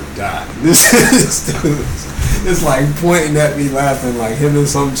 I'm about to die. This dude is like pointing at me laughing like him and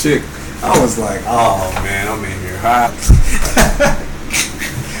some chick. I was like, oh man, I'm in here hot.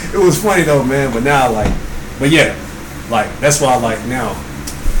 It was funny though, man, but now like, but yeah, like that's why I like now,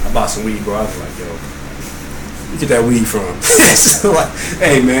 I bought some weed, bro. I was like, yo, where you get that weed from? So like,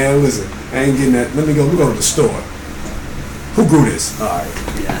 hey man, listen, I ain't getting that. We go to the store. Who grew this? All right.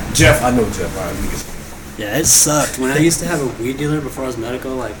 Yeah. Jeff, I know Jeff. All right, we get. Yeah, it sucked. When I used to have a weed dealer before I was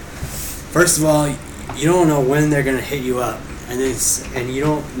medical, like, first of all, you don't know when they're gonna hit you up, and you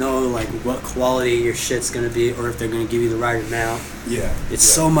don't know like what quality your shit's gonna be, or if they're gonna give you the right amount. Yeah. It's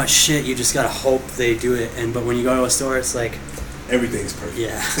so much shit. You just gotta hope they do it. But when you go to a store, it's like everything's perfect.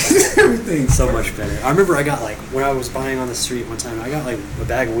 Yeah. Everything's so perfect. much better. I remember I got like when I was buying on the street one time, I got like a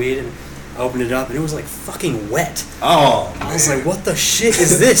bag of weed and I opened it up and it was like fucking wet. Oh, I was like, what the shit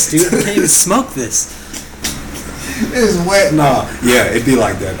is this, dude? I can't even smoke this. It's wet. Nah. Yeah, it'd be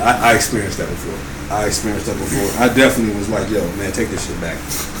like that. I experienced that before. I definitely was like, yo, man, take this shit back.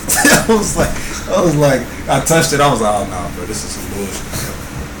 I was like, I touched it. I was like, oh, no, bro, this is some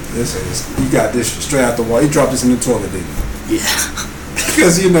bullshit. This is, you got this straight out the wall. You dropped this in the toilet, didn't you? Yeah.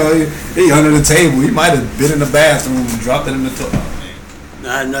 Because, you know, he under the table. He might have been in the bathroom and dropped it in the toilet. Oh, man.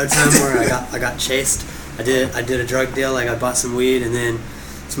 I had another time where I got chased. I did a drug deal. Like I bought some weed and then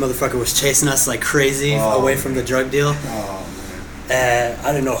this motherfucker was chasing us like crazy away from the drug deal. Oh, man.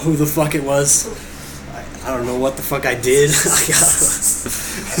 I didn't know who the fuck it was. I don't know what the fuck I did. It's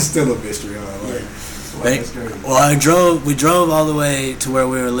still a mystery, huh? We drove all the way to where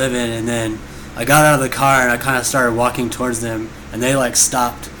we were living, and then I got out of the car and I kind of started walking towards them, and they like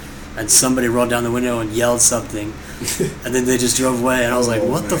stopped, and somebody rolled down the window and yelled something, and then they just drove away, and I was like,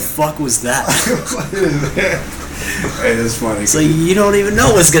 what the fuck was that? Hey, it's funny. So you don't even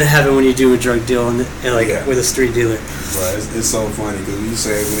know what's gonna happen when you do a drug deal and with a street dealer. Right, it's so funny because you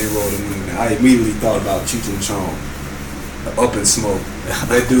say when they rolled in, I immediately thought about Cheech and Chong, Up in Smoke.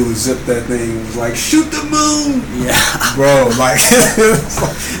 That dude zipped that thing and was like, shoot the moon! Yeah. Bro, like,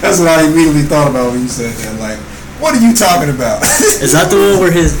 that's what I immediately thought about when you said that. Like, what are you talking about? Is that the one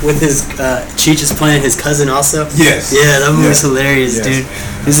where Cheech is playing his cousin also? Yes. Yeah, that movie's hilarious, dude.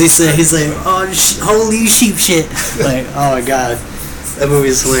 Man. Because he's like, oh, holy sheep shit. Like, oh my god. That movie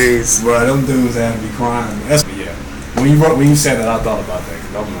is hilarious. Bro, them dudes had to be crying. Yeah. When you said that, I thought about that.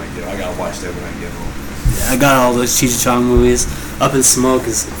 Because I'm like, yo, I gotta watch that when I get home. Yeah, I got all those Cheech and Chong movies. Up in Smoke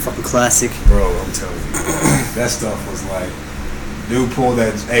is a fucking classic. Bro, I'm telling you. That stuff was like, dude pulled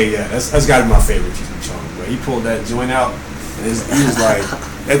that, that's gotta be my favorite Cheech and Chong, bro. He pulled that joint out, and he was like,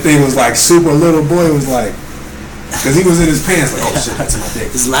 that thing was like super little boy was like, because he was in his pants like, oh shit, that's my dick.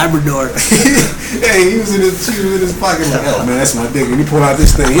 His Labrador. Yeah, he was in his pocket like, oh man, that's my dick. And he pulled out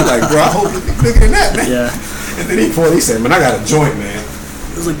this thing. He's like, bro, I hope it's bigger than that, man. Yeah. And then he said, man, I got a joint, man.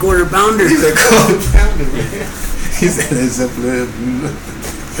 It was a quarter pounder. He's a quarter pounder, man. He said, it's a flip.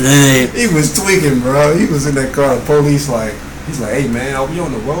 And then he was tweaking, bro. He was in that car. The police he's like, hey man, are we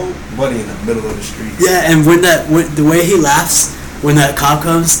on the road? Buddy in the middle of the street. Yeah, and the way he laughs when that cop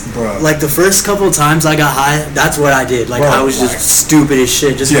comes, bro. Like the first couple of times I got high, that's what I did. Like, bro, I was just stupid as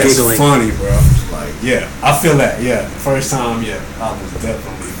shit, just giggling. It's funny, bro. Like, yeah, I feel that. Yeah, first time, yeah, I was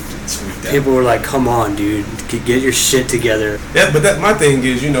definitely tweaked out. People were like, come on, dude, get your shit together. Yeah, but my thing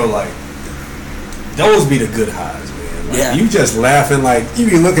is, you know, like, those be the good highs, man. Like, yeah. You just laughing, like, you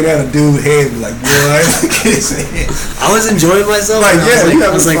be looking at a dude's head, like, boy, I was enjoying myself. Like, I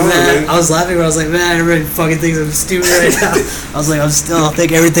was like, man, I was laughing, but I was like, man, everybody fucking thinks I'm stupid right now. I was like, I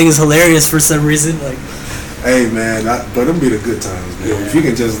think everything is hilarious for some reason. Like, hey, man, but them be the good times, man. Yeah. If you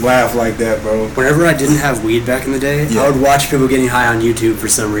can just laugh like that, bro. Whenever I didn't have weed back in the day, I would watch people getting high on YouTube for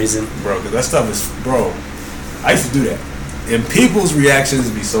some reason. Bro, because that stuff is, bro, I used to do that. And people's reactions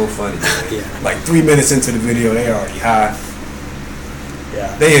be so funny, man. Yeah. Like 3 minutes into the video, they already high.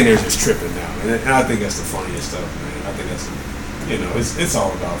 Yeah. They in there just tripping now. And I think that's the funniest stuff, man. I think that's, you know, it's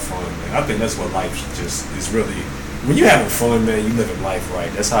all about fun, man. I think that's what life just is really. When you're having fun, man, you living life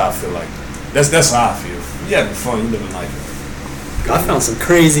right. That's how I feel like. That's how I feel. When you're having fun, you living life right. I found some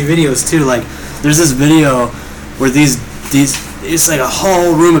crazy videos too. Like, there's this video where these it's like a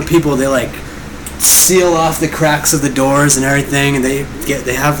whole room of people. They like seal off the cracks of the doors and everything, and they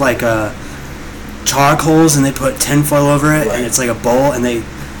have like charcoals, and they put tinfoil over it, and it's like a bowl, and they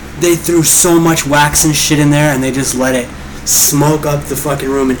threw so much wax and shit in there, and they just let it smoke up the fucking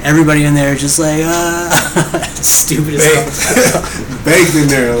room, and everybody in there just like stupid as hell. Baked in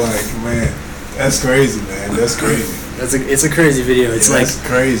there, like, man, that's crazy, man. That's crazy. It's a crazy video. It's like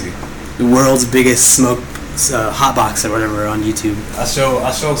crazy. The world's biggest smoke hot box or whatever on YouTube. I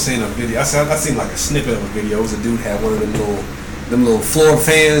showed seen a video. I seen like a snippet of a video. It was a dude had one of them little floor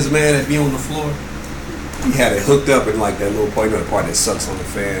fans, man, that be on the floor. He had it hooked up in like that little part, the part that sucks on the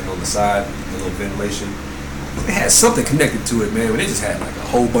fan on the side, the little ventilation. It had something connected to it, man. But they just had like a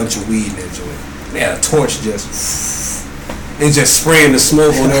whole bunch of weed in that joint. They had a torch just spraying the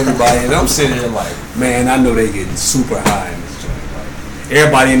smoke on everybody, and I'm sitting there like, man, I know they getting super high in this joint. Like,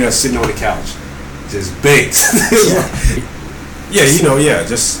 everybody in there sitting on the couch, just baked. Just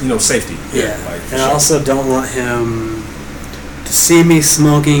safety. Yeah, like, and I also don't want him to see me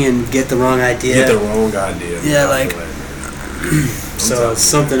smoking and get the wrong idea. Get the wrong idea. Yeah, like. So it's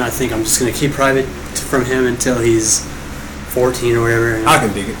something I think I'm just gonna keep private from him until he's 14 or whatever. I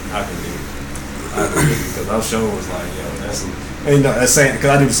can dig it. Because our show was like, yo, that's same. Because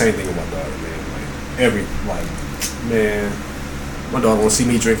I do the same thing with my daughter, man. Like, man, my daughter won't see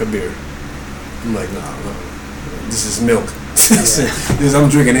me drink a beer. I'm like, nah, this is milk. I'm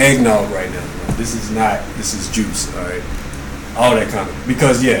drinking eggnog right now. This is juice, all right? All that kind of,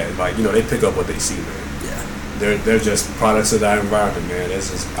 because they pick up what they see, man. They're just products of that environment, man.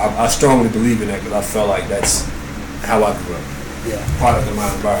 That's just, I strongly believe in that because I felt like that's how I grew up. Yeah. Product of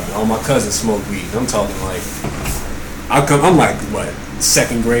my environment. All my cousins smoke weed. I'm talking like, I'm like, what,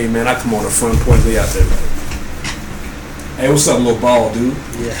 2nd grade, man. I come on the front porch, they out there like, hey, what's up, little bald dude?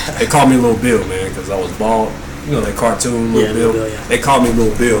 Yeah. They called me Little Bill, man, because I was bald. You know that cartoon, Little Bill? Bill, yeah. They called me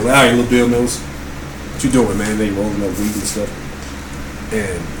Little Bill. Like, all right, Little Bill knows. What you doing, man? They rolling up weed and stuff.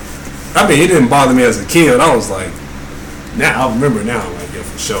 And I mean, it didn't bother me as a kid. I was like, now I remember now, like, yeah,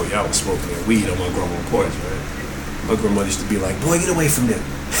 for sure, y'all was smoking that weed on my grandma's porch, right? My grandmother used to be like, boy, get away from them.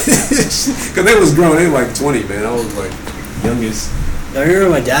 Because they was grown, they were like 20, man. I was like, youngest. I remember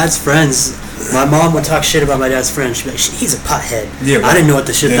my dad's friends. My mom would talk shit about my dad's friend. She'd be like, he's a pothead. Yeah, I didn't know what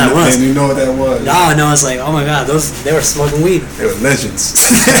the shit that was. Didn't you know what that was? No, I was like, oh my god, they were smoking weed. They were legends.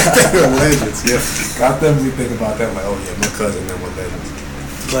 They were legends, yeah. I definitely think about that, like, oh yeah, my cousin, them were legends.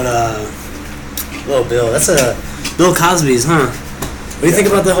 But, Little Bill, that's Bill Cosby's, huh? What do you think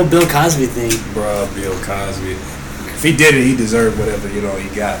about the whole Bill Cosby thing? Bruh, Bill Cosby. If he did it, he deserved whatever, he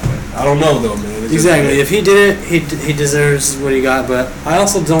got. But I don't know, though, man. It's exactly. If he did it, he deserves what he got, but I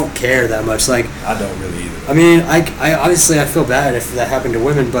also don't care that much. Like, I don't really either. I mean, I obviously I feel bad if that happened to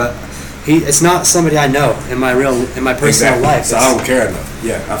women, but it's not somebody I know in my personal life. So I don't care enough.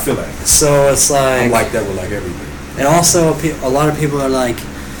 Yeah, I feel that. So it's like... I'm like that with, like, everything. And also, a lot of people are like,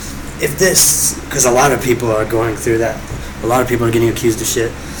 because a lot of people are going through that. A lot of people are getting accused of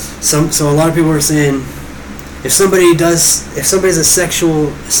shit. So a lot of people are saying, if somebody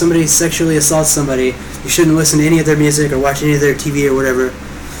sexually assaults somebody, you shouldn't listen to any of their music or watch any of their TV or whatever.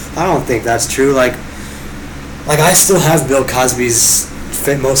 I don't think that's true. Like I still have Bill Cosby's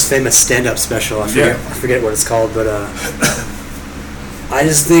most famous stand-up special. I forget what it's called, but I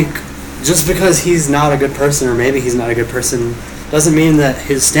just think just because he's not a good person, or maybe he's not a good person, doesn't mean that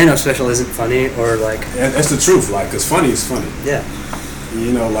his stand-up special isn't funny or like. And that's the truth, like, because funny is funny. Yeah.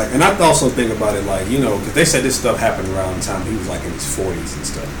 You know, like, and I also think about it, like, you know, because they said this stuff happened around the time he was like in his 40s and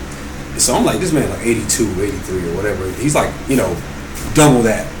stuff. So I'm like, this man like 82, 83 or whatever. He's like, you know, double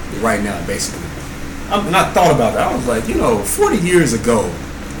that right now, basically. And I thought about that. I was like, you know, 40 years ago,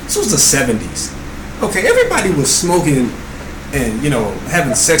 this was the 70s. Okay, everybody was smoking and, you know,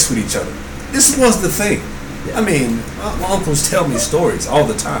 having sex with each other. This was the thing. I mean, my uncles tell me stories all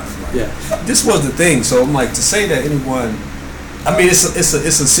the time. Like, this was the thing. So I'm like, to say that anyone, I mean, it's a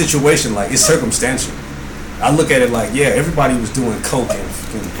situation, like, it's circumstantial. I look at it like, yeah, everybody was doing coke and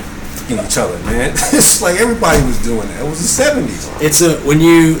each other, man. It's like everybody was doing that. It was the 70s.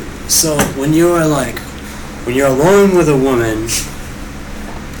 When you're alone with a woman,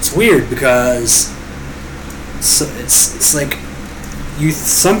 it's weird because it's like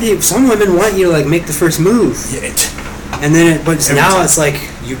some women want you to like make the first move. Yeah. And then now it's like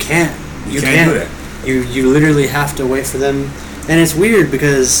you can't do that. You literally have to wait for them, and it's weird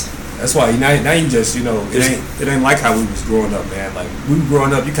because that's why now you just, you know, it ain't like how we was growing up, man. Like, we were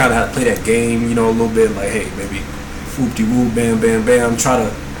growing up, you kind of had to play that game, you know, a little bit, like, hey, baby, whoop-de-woo, bam, bam, bam, try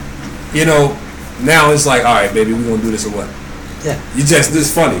to, you know. Now it's like, all right, baby, we gonna do this or what? Yeah. This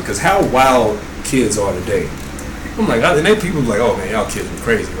is funny because how wild kids are today. I'm like, and they people like, oh man, y'all kids were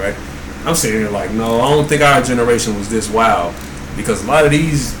crazy, right? I'm sitting here like, no, I don't think our generation was this wild, because a lot of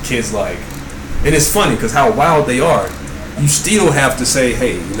these kids like, and it's funny because how wild they are, you still have to say,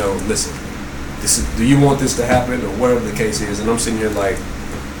 hey, you know, listen, do you want this to happen, or whatever the case is. And I'm sitting here like,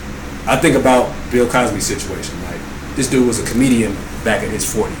 I think about Bill Cosby's situation. Like, this dude was a comedian back in his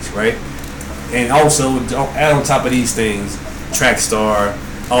 40s, right? And also, add on top of these things, track star,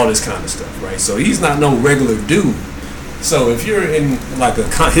 all this kind of stuff, right? So he's not no regular dude. So if you're in like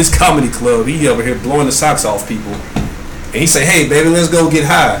his comedy club, he over here blowing the socks off people, and he say, hey, baby, let's go get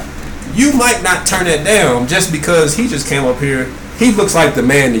high. You might not turn that down just because he just came up here. He looks like the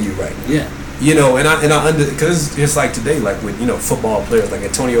man to you right now. Yeah. You know, and I because it's like today, like with, you know, football players like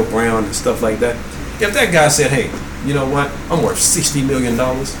Antonio Brown and stuff like that. If that guy said, hey, you know what, I'm worth $60 million.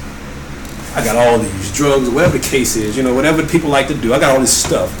 I got all these drugs, whatever the case is, you know, whatever people like to do. I got all this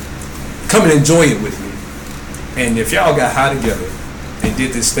stuff. Come and enjoy it with me. And if y'all got high together and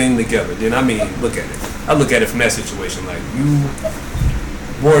did this thing together, then I mean, look at it. I look at it from that situation like,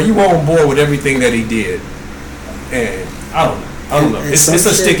 you on board with everything that he did. And I don't know. It's a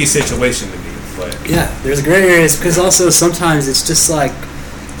sticky situation to me. But yeah, there's gray areas because also sometimes it's just like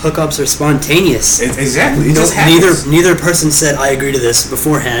hookups are spontaneous. Exactly. It just happens. Neither person said I agree to this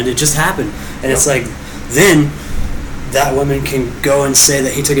beforehand. It just happened, and it's like then that woman can go and say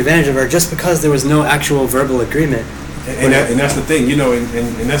that he took advantage of her just because there was no actual verbal agreement. And that's the thing, you know, and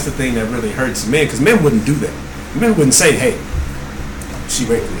that's the thing that really hurts men, because men wouldn't do that. Men wouldn't say, hey, she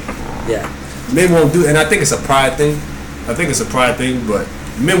raped me. Yeah. Men won't do it, and I think it's a pride thing. But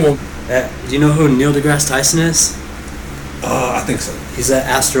men won't. Do you know who Neil deGrasse Tyson is? I think so. He's an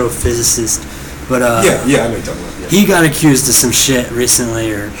astrophysicist. But yeah, I know you're talking about. Yeah. He got accused of some shit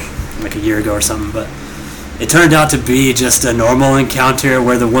recently, or like a year ago or something, but it turned out to be just a normal encounter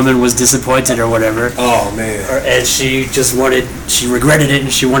where the woman was disappointed or whatever. Oh, man. And she regretted it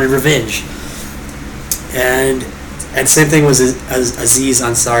and she wanted revenge. And same thing was Aziz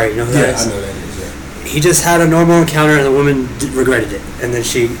Ansari. You know who that is? Yeah, I know that is, yeah. He just had a normal encounter and the woman regretted it. And then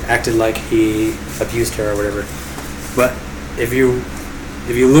she acted like he abused her or whatever. But if you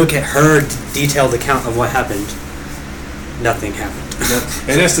look at her detailed account of what happened, nothing happened.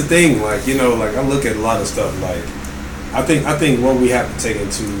 And that's the thing, like, you know, like I look at a lot of stuff, like I think what we have to take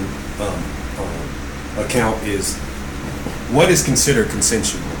into account is what is considered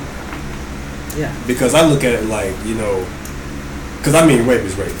consensual. Yeah. Because I look at it like, you know, because I mean, rape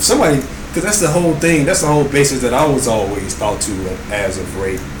is rape. Somebody, because that's the whole thing, that's the whole basis that I was always thought to as of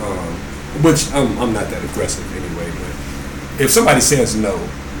rape, which I'm not that aggressive anyway, but if somebody says no,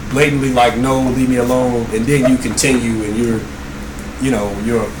 blatantly like no, leave me alone, and then you continue and you're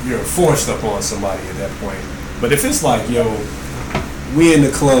forced upon somebody at that point. But if it's like, yo, we in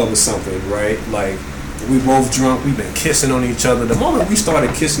the club or something, right? Like we both drunk, we've been kissing on each other. The moment we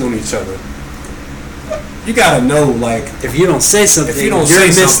started kissing on each other, you gotta know, like, if you don't say something, you're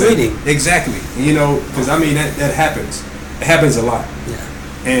misleading. Exactly. You know, because I mean that happens. It happens a lot. Yeah.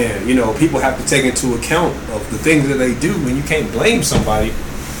 And you know, people have to take into account of the things that they do, and you can't blame somebody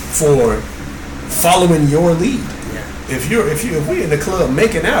for following your lead. Yeah. If we in the club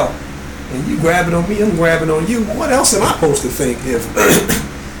making out and you grabbing on me, I'm grabbing on you, what else am I supposed to think if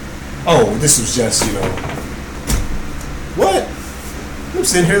oh, this was just, you know, what? I'm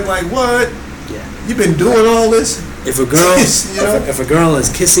sitting here like, what? Yeah. You've been doing all this? If a girl if a girl is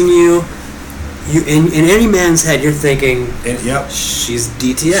kissing you in any man's head you're thinking, yep, she's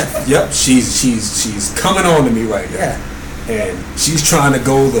DTF. Yep, she's coming on to me right now. Yeah. And she's trying to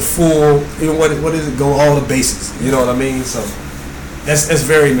go the full, you know, what is it? Go all the bases. You know what I mean? So that's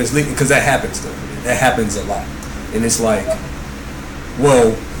very misleading, because that happens though. That happens a lot, and it's like,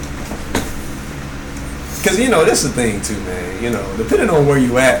 well, because you know that's the thing too, man. You know, depending on where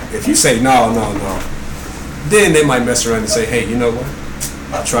you at, if you say no, then they might mess around and say, hey, you know what?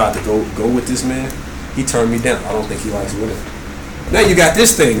 I tried to go with this man. He turned me down. I don't think he likes women. Now you got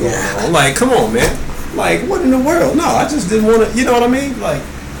this thing going on. Like, come on, man. Like, what in the world? No, I just didn't want to, you know what I mean? Like,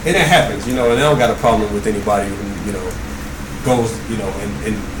 and it happens, you know, and I don't got a problem with anybody who, you know, goes, you know,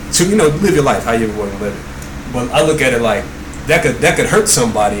 and to, you know, live your life how you want to live it. But I look at it like, that could hurt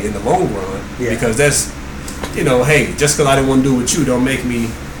somebody in the long run, because that's, you know, hey, just because I didn't want to do with you don't make me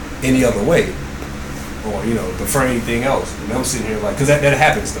any other way, or, you know, prefer anything else. And I'm sitting here like, because that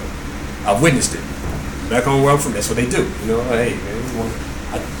happens though. I've witnessed it. Back on where I'm from, that's what they do. You know, hey, man,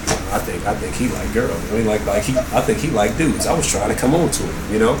 I think he like girls. I mean, I think he like dudes. I was trying to come on to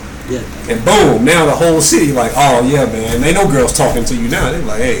him, you know. Yeah. And boom, now the whole city like, oh yeah, man. Ain't no girls talking to you now. They're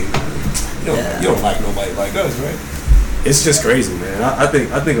like, hey, you don't like nobody like us, right? It's just crazy, man. I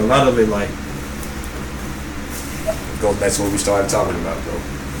think a lot of it, like, goes back to what we started talking about, bro.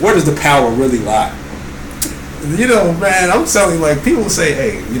 Where does the power really lie? You know, man, I'm telling you, like, people say,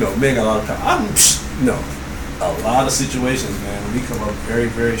 hey, you know, men got a lot of power. No. A lot of situations, man, we come up very,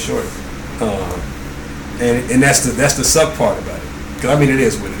 very short. And that's the suck part about it. Because, I mean, it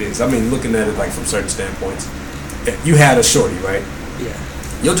is what it is. I mean, looking at it, like, from certain standpoints. You had a shorty, right? Yeah.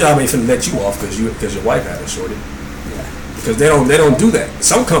 Your job ain't finna let you off because your wife had a shorty. Yeah. Because they don't do that.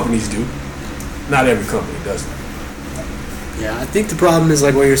 Some companies do. Not every company does that. Yeah, I think the problem is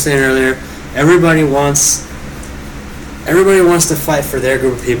like what you were saying earlier. Everybody wants to fight for their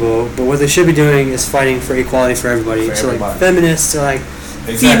group of people, but what they should be doing is fighting for equality for everybody. So like feminists are like,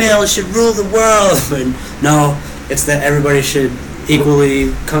 females should rule the world, but no, it's that everybody should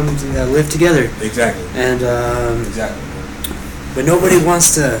equally come to live together. Exactly. And exactly. but nobody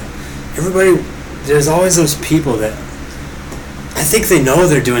wants to. Everybody, there's always those people that I think they know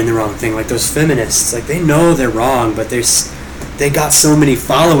they're doing the wrong thing. Like those feminists, like they know they're wrong, but they got so many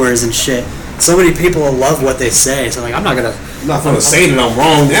followers and shit. So many people love what they say. So like, I'm not gonna say that I'm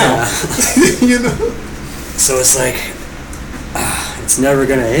wrong now. You know. So it's like, it's never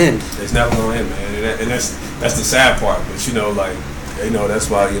gonna end. It's never gonna end, man. And that's the sad part. But you know, like, you know, that's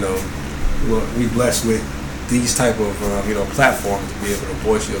why, you know, we blessed with these type of platforms to be able to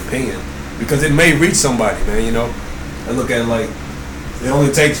voice your opinion, because it may reach somebody, man. You know, I look at it like it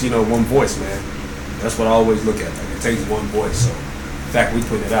only takes, you know, one voice, man. That's what I always look at. Like, it takes one voice. So the fact we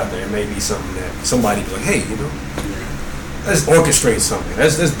putting it out there, it may be something that somebody be like, hey, you know, let's orchestrate something.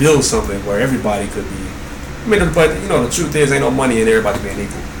 Let's build something where everybody could be. I mean, but you know, the truth is, ain't no money in everybody being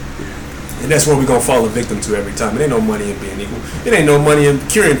equal. And that's where we're gonna fall a victim to every time. It ain't no money in being equal. It ain't no money in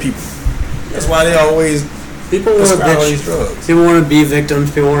curing people. That's why they always people want to bitch. Drugs. People want to be victims.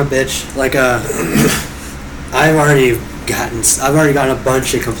 People want to bitch. Like I've already gotten a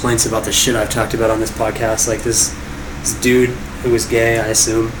bunch of complaints about the shit I've talked about on this podcast. Like this dude who was gay, I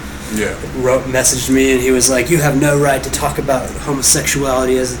assume. Yeah. Messaged me and he was like, "You have no right to talk about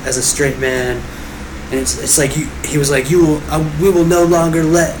homosexuality as a straight man." And it's like he was like, we will no longer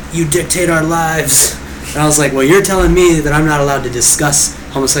let you dictate our lives. And I was like, well, you're telling me that I'm not allowed to discuss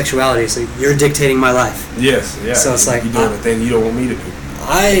homosexuality, so you're dictating my life. Yes, yeah. So it's like, you're doing the thing you don't want me to do.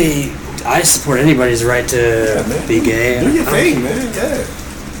 I support anybody's right to be gay. Do your thing, man. Yeah.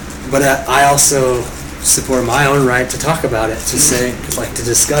 But I also support my own right to talk about it, to say, like, to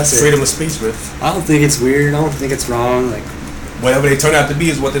discuss it. Freedom of speech, man. I don't think it's weird. I don't think it's wrong. Like, whatever they turn out to be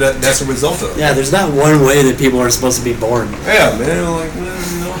is what that's a result of. Yeah, there's not one way that people are supposed to be born. Yeah, man. Like, you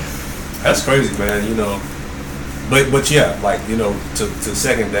know, that's crazy, man. You know, but yeah, like, you know, to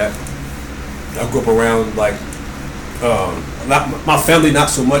second that, I grew up around like, not my family,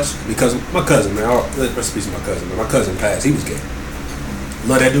 not so much, because my cousin, man. Let's speak to my cousin. Man. My cousin passed. He was gay.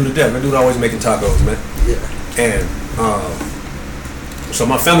 Love that dude to death. That dude always making tacos, man. Yeah. And so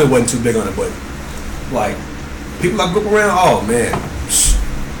my family wasn't too big on it, but like, people I grew up around, oh man,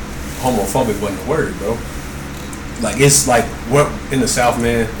 homophobic wasn't a word, bro. Like, it's like, what in the South,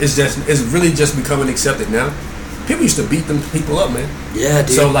 man, it's really just becoming accepted now. People used to beat them people up, man. Yeah,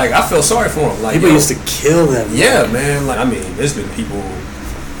 dude. So like, I feel sorry for them. Like, people used to kill them. Yeah, man. Like, I mean, there's been people.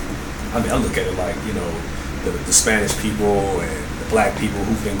 I mean, I look at it like, you know, the Spanish people and the black people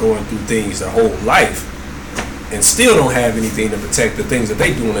who've been going through things their whole life and still don't have anything to protect the things that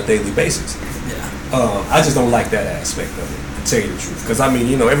they do on a daily basis. I just don't like that aspect of it, to tell you the truth. Because, I mean,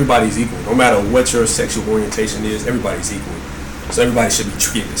 you know, everybody's equal. No matter what your sexual orientation is, everybody's equal. So everybody should be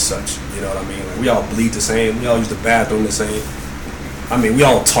treated as such. You know what I mean? Like, we all bleed the same. We all use the bathroom the same. I mean, we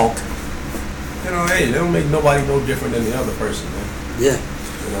all talk. You know, hey, they don't make nobody no different than the other person, man. Yeah.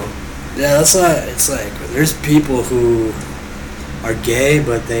 You know? Yeah, that's why it's like, there's people who are gay,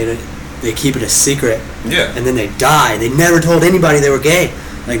 but they keep it a secret. Yeah. And then they die. They never told anybody they were gay.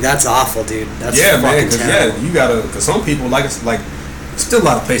 Like, that's awful, dude. That's fucking terrible. Yeah, you gotta, because some people, like, it's like, still a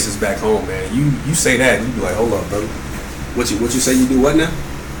lot of places back home, man. You say that, and you be like, hold up, brother. What you say you do what now?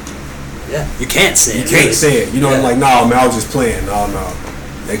 Yeah, you can't say it. You can't say it. You know, I'm like, nah, man, I was just playing. No.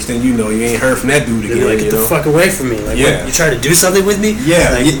 Next thing you know, you ain't heard from that dude again. Like, get the fuck away from me. Like, what, you try to do something with me?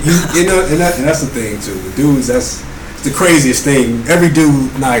 Yeah, like, you know, and that's the thing, too. The dudes, that's the craziest thing. Every dude,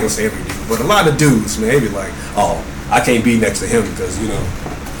 I ain't gonna say every dude, but a lot of dudes, man, they be like, oh, I can't be next to him because, you know,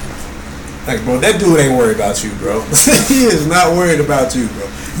 like, bro, that dude ain't worried about you, bro. He is not worried about you, bro.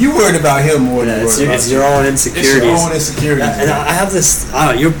 You worried about him more than worried about it's your own insecurities. It's your own insecurities. And I have this,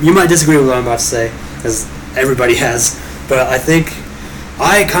 I don't know, you might disagree with what I'm about to say, because everybody has, but I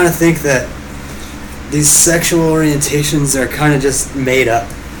kind of think that these sexual orientations are kind of just made up.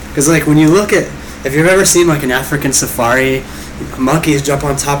 Because, like, when you look at if you've ever seen like an African safari, monkeys jump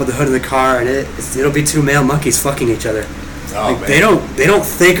on top of the hood of the car, and it'll be two male monkeys fucking each other. Oh, like, man. They don't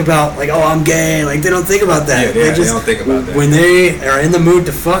think about like, oh, I'm gay. Like, they don't think about that. Yeah, they don't think about that. When they are in the mood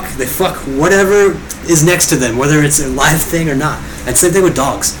to fuck, they fuck whatever is next to them, whether it's a live thing or not. And same thing with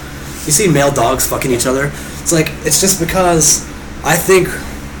dogs. You see male dogs fucking each other. It's like, it's just because I think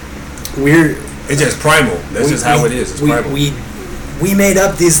it's just primal. That's just how it is. It's primal. We made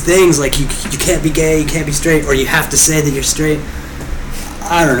up these things like you can't be gay, you can't be straight, or you have to say that you're straight.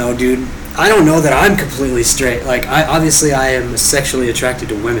 I don't know, dude. I don't know that I'm completely straight. Like, I am sexually attracted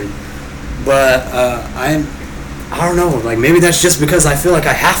to women, but I don't know. Like, maybe that's just because I feel like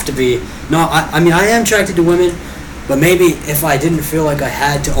I have to be. No, I mean, I am attracted to women, but maybe if I didn't feel like I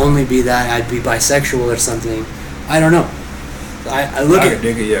had to only be that, I'd be bisexual or something. I don't know. I look at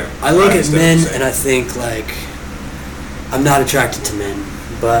men and I think like I'm not attracted to men,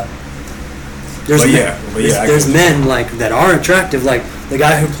 but there's men like that are attractive, like the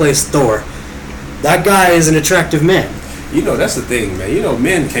guy who plays Thor. That guy is an attractive man. You know, that's the thing, man. You know,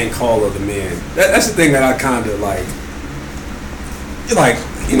 men can't call other men. That's the thing that I kind of like.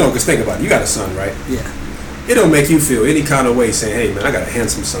 You know, because think about it. You got a son, right? Yeah. It don't make you feel any kind of way saying, "Hey, man, I got a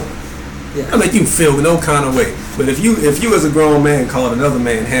handsome son." Yeah. It make you feel no kind of way. But if you as a grown man called another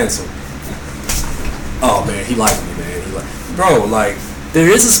man handsome, oh man, he liked me, man. Bro, like. There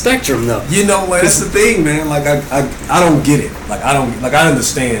is a spectrum, though. You know, like, that's the thing, man. Like, I don't get it. Like, I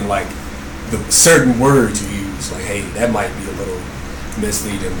understand, like, the certain words you use. Like, hey, that might be a little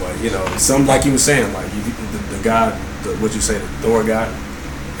misleading, but, you know, some, like you were saying, like, the guy, what'd you say, the Thor guy?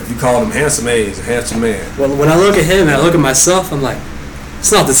 If you call him handsome, hey, he's a handsome man. Well, when I look at him and I look at myself, I'm like,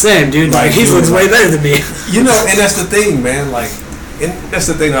 it's not the same, dude. Like, he looks way better than me. You know, and that's the thing, man. Like, and that's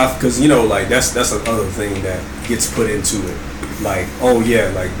the thing, because, you know, like, that's another thing that gets put into it. Like, oh yeah,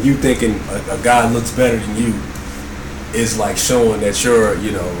 like you thinking a guy looks better than you is like showing that you're,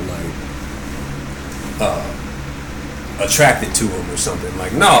 you know, like attracted to him or something.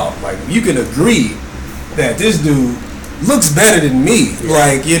 Like, no, like you can agree that this dude looks better than me. Yeah.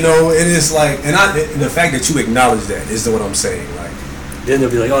 Like, you know, and it's like, and the fact that you acknowledge that is what I'm saying. Like, then they'll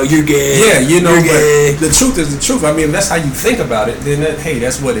be like, oh, you're gay. Yeah, you know, but the truth is the truth. I mean, if that's how you think about it, then hey,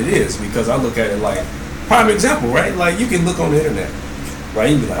 that's what it is. Because I look at it like. Prime example, right? Like, you can look on the internet, right?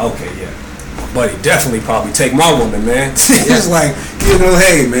 You can be like, okay, yeah, buddy, definitely probably take my woman, man. It's like, you know,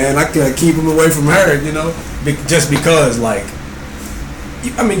 hey, man, I can keep him away from her, you know, just because, like,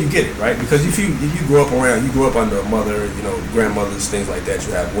 I mean, you get it, right? Because if you grow up under a mother, you know, grandmothers, things like that,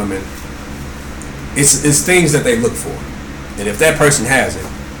 you have women. It's things that they look for, and if that person has it,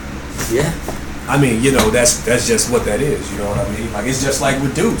 yeah, I mean, you know, that's just what that is. You know what I mean? Like, it's just like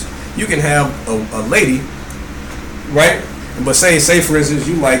with dudes. You can have a lady, right? But say for instance,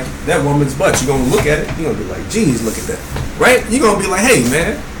 you like that woman's butt. You're going to look at it. You're going to be like, geez, look at that. Right? You're going to be like, hey,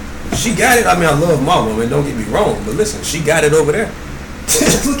 man, she got it. I mean, I love my woman. Don't get me wrong. But listen, she got it over there.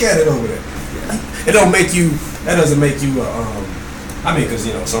 Look at it over there. It don't make you, that doesn't make you, I mean, because,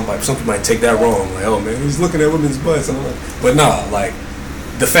 you know, some people might take that wrong. Like, oh, man, he's looking at women's butts. But nah, like,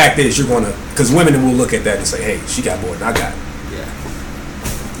 the fact is you're going to, because women will look at that and say, hey, she got more than I got.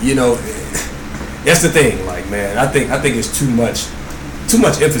 You know, that's the thing. Like, man, I think it's too much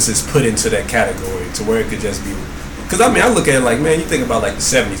emphasis put into that category to where it could just be. Because I mean, I look at it like, man, you think about like the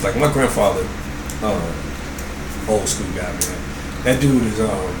 '70s. Like my grandfather, old school guy, man. That dude is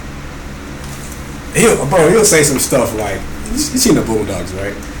he'll say some stuff like, you seen the Boondocks,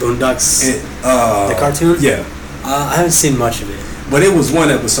 right? Boondocks, the cartoon. Yeah, I haven't seen much of it. But it was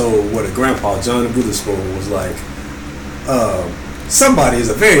one episode where the grandpa John Witherspoon was like, somebody is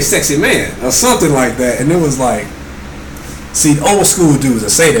a very sexy man or something like that, and it was like, see, old school dudes will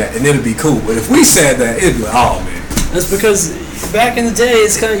say that and it'll be cool, but if we said that, it'd be like, oh man. That's because back in the day,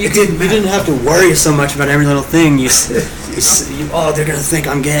 it's kind of you didn't have to worry so much about every little thing. Oh, they're gonna think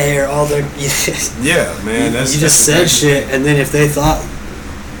I'm gay, or oh, they're yeah, man. You just said shit, and then if they thought,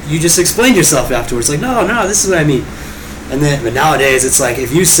 you just explained yourself afterwards, like no, this is what I mean. But nowadays it's like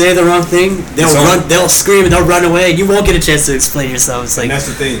if you say the wrong thing, they'll scream and they'll run away. You won't get a chance to explain yourself. It's like, and that's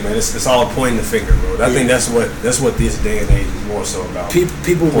the thing, man. It's all pointing the finger, bro. I think that's what this day and age is more so about.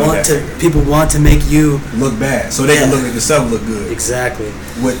 People want to make you look bad, so they can look at themselves look good. Exactly.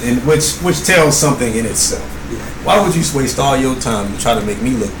 Which tells something in itself. Yeah. Why would you waste all your time to try to make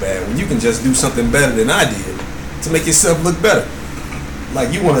me look bad when you can just do something better than I did to make yourself look better?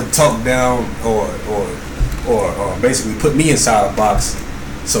 Like you want to talk down or basically put me inside a box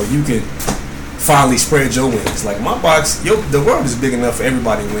so you can finally spread your wings. Like my box, the world is big enough for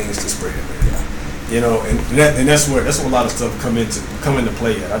everybody's wings to spread. Man. Yeah. You know, and that's where a lot of stuff come into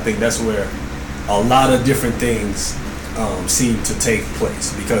play at. I think that's where a lot of different things seem to take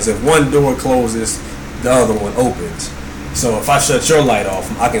place, because if one door closes, the other one opens. So if I shut your light off,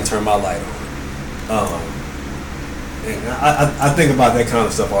 I can turn my light on. And I think about that kind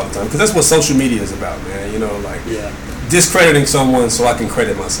of stuff all the time, because that's what social media is about, man. You know, like discrediting someone so I can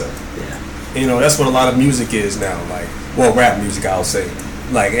credit myself. Yeah. You know, that's what a lot of music is now. Like, well, rap music, I'll say.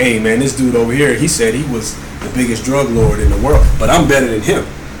 Like, hey, man, this dude over here, he said he was the biggest drug lord in the world, but I'm better than him.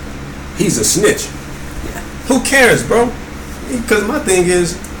 He's a snitch. Yeah. Who cares, bro? Because my thing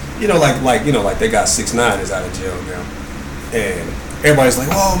is, you know, like they got 6ix9ine is out of jail now, and everybody's like,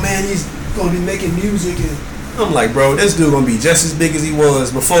 oh man, he's gonna be making music, and I'm like, bro, this dude gonna be just as big as he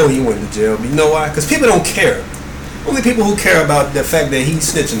was before he went to jail. But you know why? Because people don't care. Only people who care about the fact that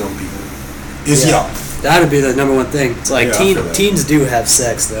he's snitching on people is y'all. That'd be the number one thing. It's like Yeah, teens do have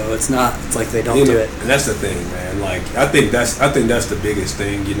sex though. It's not. It's like they don't do it. And that's the thing, man. Like I think that's the biggest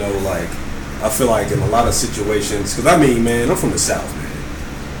thing. You know, like I feel like in a lot of situations, because I mean, man, I'm from the South,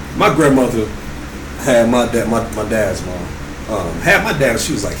 man. My grandmother had my dad's mom. Had my dad when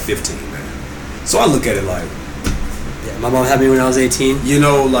she was like 15, man. So I look at it like, Yeah, my mom had me when I was 18. you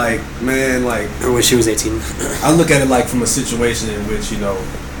know, like, man, like Or when she was 18. I look at it like from a situation in which, you know,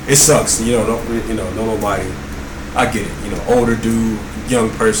 it sucks. You know, no nobody. I get it. You know, older dude, young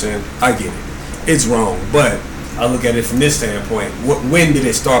person. I get it. It's wrong, but I look at it from this standpoint. When did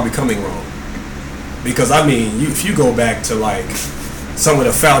it start becoming wrong? Because I mean, if you go back to like some of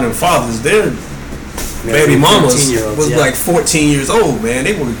the founding fathers, their baby mamas was like 14 years old. Man,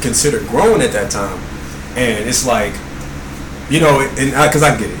 they were considered grown at that time, and it's like, you know, and because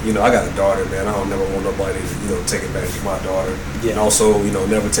I get it, you know, I got a daughter, man. I don't never want nobody to, you know, take advantage of my daughter, and also, you know,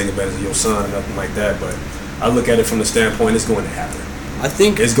 never take advantage of your son, nothing like that. But I look at it from the standpoint, it's going to happen. I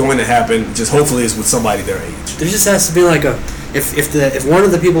think It's going to happen. Just hopefully, it's with somebody their age. there just has to be like if one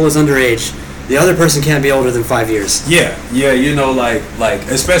of the people is underage, the other person can't be older than 5 years. Yeah, you know, like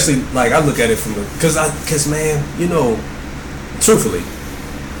especially like I look at it from because man, you know, truthfully,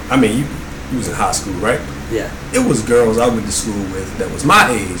 I mean, you was in high school, right? Yeah. It was girls I went to school with that was my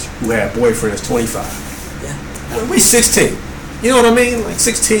age who had boyfriends 25. Yeah. We 16. You know what I mean? Like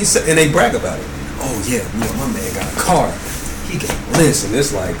 16, and they brag about it. Oh yeah, you know, my man got a car. He can listen.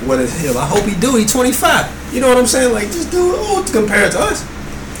 It's like, what the hell? I hope he do. He 25. You know what I'm saying? Like, just do it compared to us.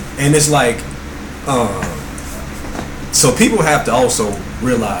 And it's like, so people have to also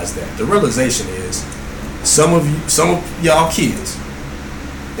realize that the realization is some of y'all kids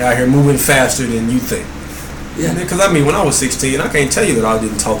out here moving faster than you think. Yeah. Because I mean, when I was 16, I can't tell you that I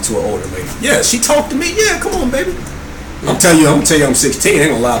didn't talk to an older lady. Yeah, she talked to me. Yeah, come on, baby. I'm gonna tell you I'm 16. I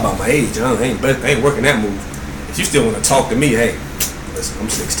ain't gonna lie about my age. I ain't working that move. If you still want to talk to me, hey, listen, I'm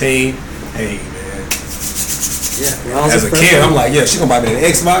 16. Hey, man. Yeah. As a kid, I'm like, yeah, she gonna buy me an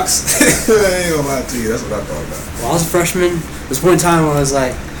Xbox. I ain't gonna lie to you. That's what I thought about. When I was a freshman, there was one time when I was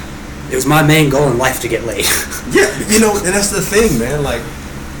like, it was my main goal in life to get laid. Yeah, you know, and that's the thing, man. Like,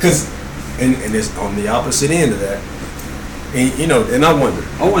 cause, and it's on the opposite end of that. And you know, and I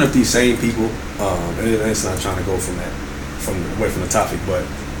wonder if these same people, and it's not trying to go away from the topic, but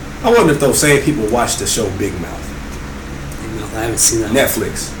I wonder if those same people watch the show Big Mouth. I haven't seen that.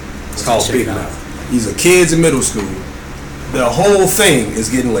 Netflix. It's called Big Mouth. These are kids in middle school. The whole thing is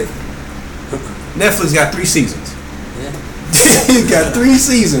getting late. Netflix got 3 seasons. Yeah. You got 3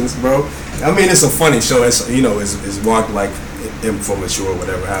 seasons, bro. I mean, it's a funny show. It's, you know, it's marked like info mature or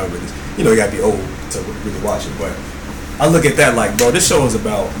whatever, however it is. You know, you gotta be old to really watch it. But I look at that like, bro, this show is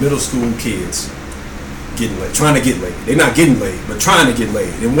about middle school kids getting laid, trying to get laid. They're not getting laid, but trying to get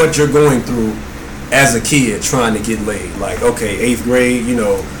laid. And what you're going through as a kid trying to get laid. Like, okay, 8th grade, you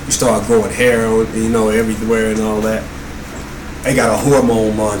know, you start growing hair, you know, everywhere and all that. They got a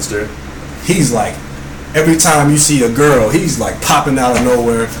hormone monster. He's like, every time you see a girl, he's like popping out of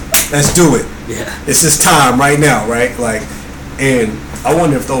nowhere. Let's do it. Yeah. It's his time right now, right? Like, and I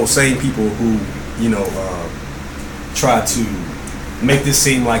wonder if those same people who, you know, try to make this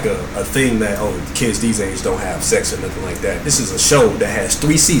seem like a thing that, oh, kids these days don't have sex or nothing like that. This is a show that has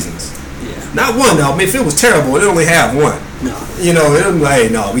 3 seasons. Yeah. Not one, though. I mean, if it was terrible, it only have 1. No. You know, it was like, hey,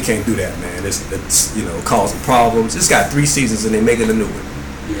 no, we can't do that, man. It's you know, causing problems. It's got 3 seasons and they making a new one.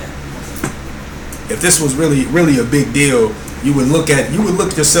 Yeah. If this was really, really a big deal, you would look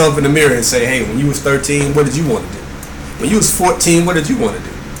yourself in the mirror and say, hey, when you was 13, what did you want to do? When you was 14, what did you want to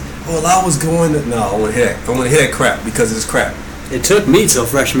do? Well, I was going to, no, I want to hear that crap because it's crap. It took me till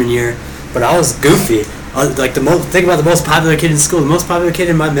freshman year, but I was goofy. Like think about the most popular kid in school. The most popular kid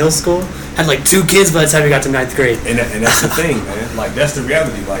in my middle school had like 2 kids by the time we got to 9th grade. And that's the thing, man. Like, that's the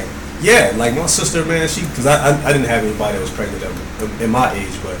reality. Like, yeah, like my sister, man, because I didn't have anybody that was pregnant in my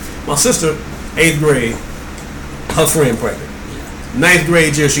age, but my sister, 8th grade, her friend pregnant. 9th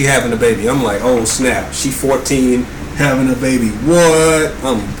grade year, she having a baby. I'm like, oh snap, she 14, having a baby. What?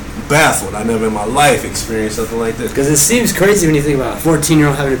 I'm baffled. I never in my life experienced something like this. Because it seems crazy when you think about a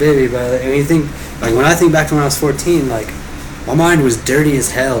 14-year-old having a baby, but when you think, like when I think back to when I was 14, like my mind was dirty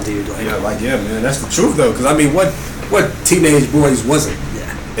as hell, dude. Like, yeah, man, that's the truth though. Because I mean, what teenage boys wasn't?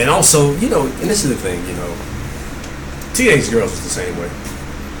 Yeah. And also, you know, and this is the thing, you know, teenage girls was the same way.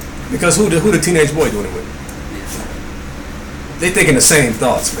 Because who the teenage boy doing it with? They thinking the same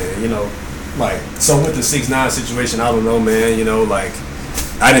thoughts, man, you know. Like, so with the 6ix9ine situation, I don't know, man, you know, like,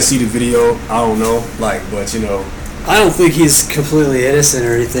 I didn't see the video, I don't know, like, but, you know. I don't think he's completely innocent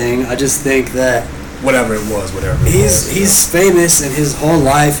or anything. I just think that whatever it was. He's famous and his whole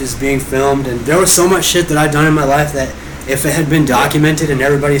life is being filmed, and there was so much shit that I've done in my life that if it had been documented and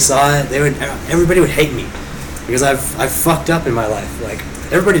everybody saw it, everybody would hate me. Because I've fucked up in my life. Like,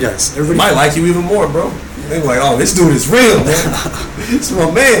 everybody does. Everybody might like you even more, bro. They be like, oh, this dude is real, man. It's my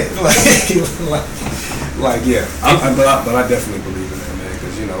man. Like yeah. But I definitely believe in that, man.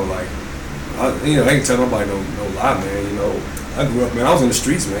 Because, you know, like, I can tell nobody no lie, man. You know, I grew up, man. I was in the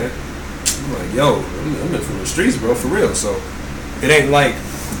streets, man. I'm like, yo, I'm from the streets, bro, for real. So it ain't like,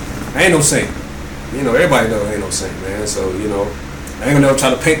 I ain't no saint. You know, everybody know I ain't no saint, man. So, you know, I ain't gonna never try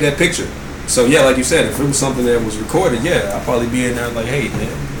to paint that picture. So yeah, like you said, if it was something that was recorded, yeah, I'd probably be in there like, hey,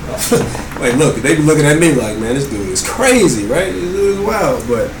 man. Like, look, they be looking at me like, man, this dude is crazy, right? This dude is wild,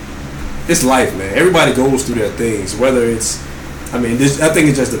 but it's life, man. Everybody goes through their things, whether it's, I mean, I think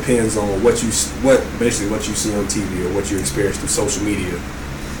it just depends on what you see on TV or what you experience through social media,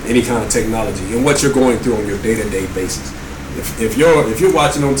 any kind of technology, and what you're going through on your day-to-day basis. If you're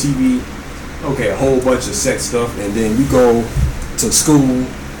watching on TV, okay, a whole bunch of sex stuff, and then you go to school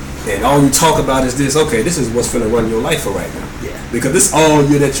and all you talk about is this, okay, this is what's finna run your life for right now. Yeah. Because this is all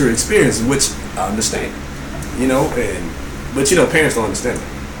that you're experiencing, which I understand. You know, but you know, parents don't understand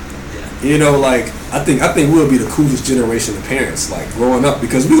that. Yeah. You know, like I think we'll be the coolest generation of parents, like growing up,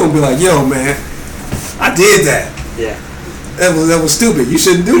 because we're gonna be like, yo, man, I did that. Yeah. That was stupid. You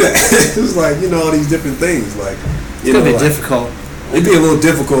shouldn't do that. It's like, you know, all these different things. Like, it's gonna be difficult. It'd be a little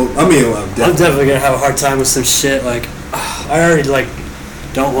difficult. I mean, I'm definitely gonna have a hard time with some shit. Like, I already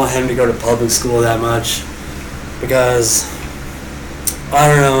don't want him to go to public school that much because I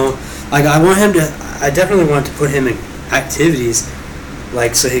don't know. Like, I definitely want to put him in activities,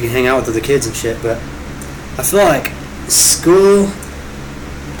 like, so he can hang out with other kids and shit. But I feel like school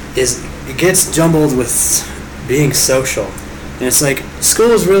it gets jumbled with being social, and it's like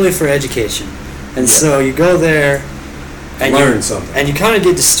school is really for education, and so you go there and learn something, and you kind of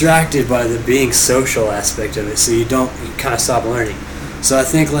get distracted by the being social aspect of it, so you kind of stop learning. So I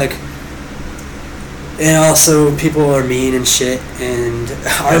think, like, and also people are mean and shit, and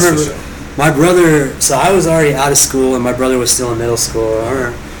I remember my brother, so I was already out of school and my brother was still in middle school.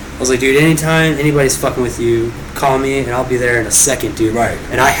 I was like, dude, anytime anybody's fucking with you, call me and I'll be there in a second, dude. Right.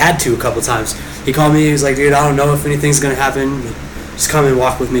 And I had to a couple times. He called me, he was like, dude, I don't know if anything's gonna happen, just come and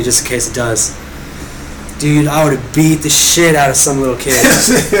walk with me just in case it does. Dude, I would have beat the shit out of some little kid.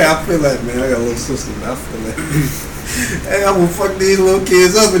 Yeah, I feel that, man. I got a little sister, man. I feel that. Hey, I'm gonna fuck these little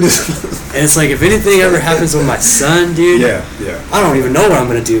kids up in this. And it's like, if anything ever happens with my son, dude, yeah, I don't even know what I'm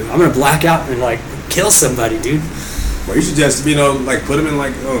gonna do. I'm gonna black out and like kill somebody, dude. Well, you should just, you know, like put him in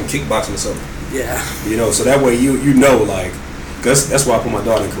like kickboxing or something. Yeah. You know, so that way you know, like, cause that's why I put my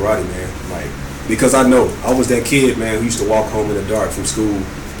daughter in karate, man. Like, because I know I was that kid, man, who used to walk home in the dark from school.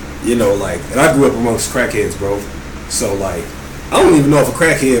 You know, like, and I grew up amongst crackheads, bro. So like, I don't even know if a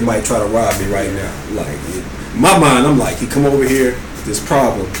crackhead might try to rob me right now. Like, in my mind, I'm like, he come over here, this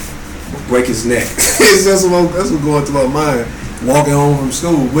problem, break his neck. that's what's going through my mind. Walking home from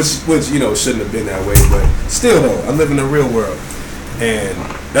school, which you know shouldn't have been that way, but still though, I live in the real world, and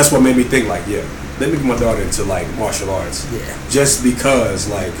that's what made me think like, yeah, let me get my daughter into like martial arts. Yeah. Just because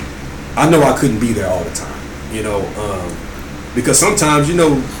like, I know I couldn't be there all the time, you know, because sometimes, you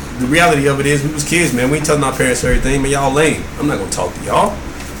know, the reality of it is we was kids, man. We ain't telling our parents everything, man. Y'all lame. I'm not gonna talk to y'all,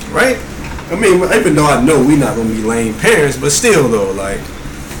 right? I mean, even though I know we not gonna be lame parents, but still though, like,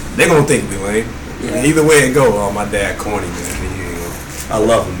 they gonna think we lame. Yeah. Either way it go, oh, my dad corny, man. I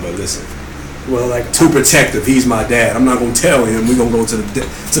love him, but listen. Well, like, too protective. He's my dad. I'm not gonna tell him we're gonna go to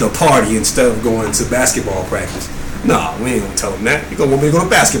the party instead of going to basketball practice. Nah, we ain't gonna tell him that. You gonna want me to go to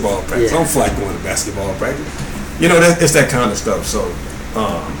basketball practice? Yeah. I don't feel like going to basketball practice. You know, it's that kind of stuff. So,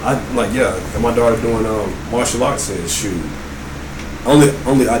 and my daughter doing martial arts, and shoot.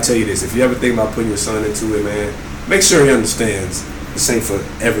 Only I tell you this: if you ever think about putting your son into it, man, make sure he understands this ain't for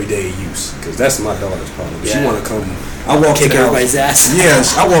everyday use. Because that's my daughter's problem. She Yeah. want to come. I walk Kick in the everybody's house.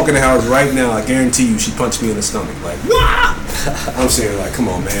 ass. Yeah, I walk in the house right now. I guarantee you, she punched me in the stomach. Like, what? I'm saying, like, come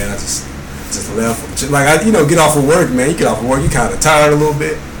on, man. I just left. Like, get off of work, man. You get off of work, you kind of tired a little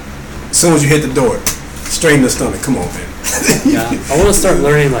bit. As soon as you hit the door, straight in the stomach. Come on, man. Yeah, I want to start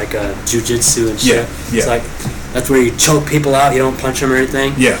learning like jujitsu and shit. Yeah. It's like that's where you choke people out. You don't punch them or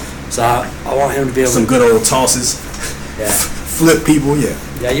anything. Yeah. So I want him to be able Some to. good old tosses. Yeah. Flip people. Yeah.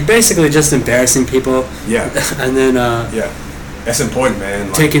 Yeah, you're basically just embarrassing people. Yeah. And then Yeah. That's important, man.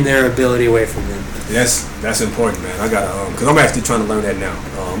 Like, taking their ability away from them. That's important, man. I gotta because I'm actually trying to learn that now.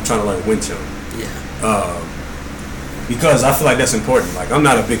 I'm trying to learn Wing Chun. Yeah. Because I feel like that's important. Like I'm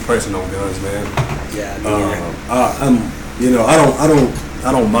not a big person on guns, man. Yeah. Me neither.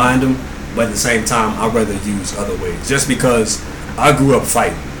 I don't mind them, but at the same time, I'd rather use other ways. Just because I grew up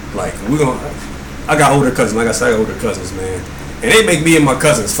fighting. Like I got older cousins. Like I said, I got older cousins, man, and they make me and my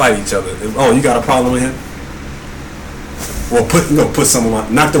cousins fight each other. Oh, you got a problem with him? Well, put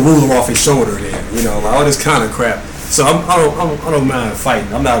someone knock the ruler off his shoulder. Then like all this kind of crap. So I don't mind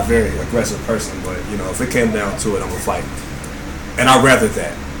fighting. I'm not a very aggressive person, but if it came down to it, I'm gonna fight. And I'd rather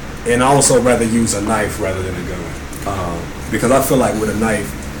that. And I also rather use a knife rather than a gun. Because I feel like with a knife,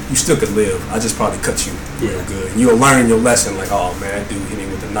 you still could live. I just probably cut you real good. You'll learn your lesson. Like, oh man, that dude hit me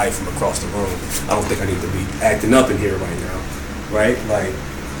with a knife from across the room. I don't think I need to be acting up in here right now, right? Like,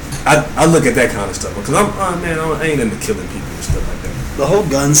 I look at that kind of stuff because I ain't into killing people and stuff like that. The whole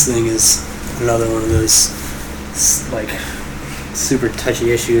guns thing is another one of those like super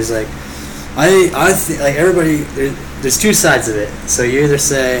touchy issues. Like I think like everybody there's two sides of it. So you either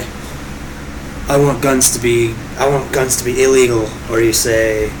say I want guns to be illegal, or you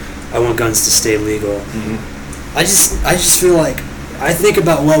say I want guns to stay legal. Mm-hmm. I just feel like I think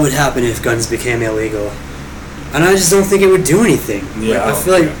about what would happen if guns became illegal, and I just don't think it would do anything. Yeah, I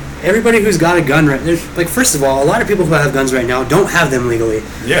feel like everybody who's got a gun like first of all, a lot of people who have guns right now don't have them legally.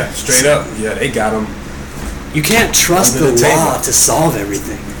 Yeah, straight up. Yeah, they got them. You can't trust the law to solve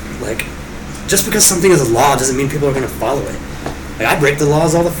everything. Like, just because something is a law doesn't mean people are going to follow it. Like, I break the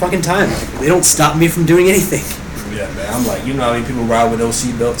laws all the fucking time. Like, they don't stop me from doing anything. Yeah, man. I'm like, how many people ride with those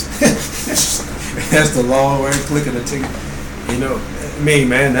seatbelts? That's the law, right? Clicking the ticket.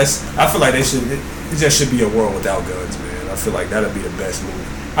 Man, I feel like it just should be a world without guns, man. I feel like that'd be the best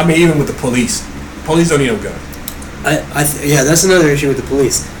move. I mean, even with the police. Police don't need no gun. Yeah, that's another issue with the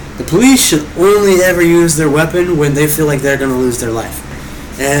police. The police should only ever use their weapon when they feel like they're going to lose their life.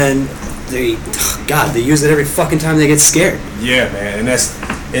 And they use it every fucking time they get scared. Yeah, man, and that's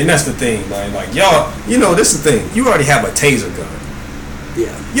the thing, man. Like, y'all, this is the thing. You already have a taser gun.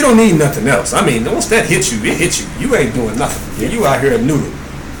 Yeah. You don't need nothing else. I mean, once that hits you, it hits you. You ain't doing nothing. Yeah. You out here a noodle,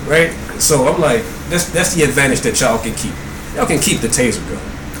 right? So I'm like, that's the advantage that y'all can keep. Y'all can keep the taser gun.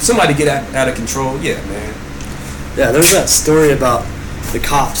 If somebody get out of control, yeah, man. Yeah, there's that story about the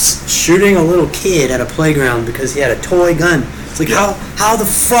cops shooting a little kid at a playground because he had a toy gun. It's like, how the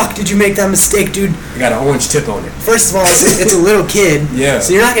fuck did you make that mistake, dude? You got an orange tip on it. First of all, it's a little kid. Yeah.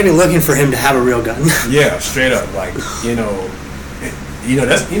 So you're not gonna be looking for him to have a real gun. Yeah, straight up. Like, that's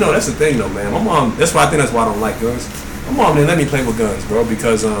the thing though, man. My mom. That's why I think that's why I don't like guns. My mom didn't let me play with guns, bro,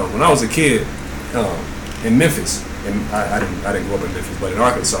 because when I was a kid in Memphis, and I didn't grow up in Memphis, but in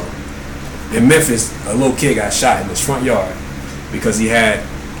Arkansas, in Memphis, a little kid got shot in his front yard because he had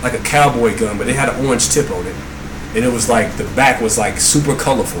like a cowboy gun, but it had an orange tip on it. And it was like, the back was like super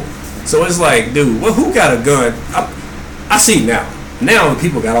colorful. So it's like, dude, well, who got a gun? I see now. Now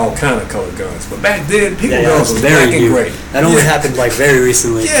people got all kind of colored guns. But back then, people guns was black and gray. That only happened like very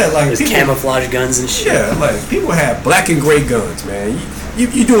recently. Yeah, like there's camouflage guns and shit. Yeah, like people have black and gray guns, man.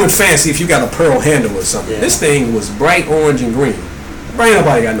 You doing fancy if you got a pearl handle or something. Yeah. This thing was bright orange and green. Ain't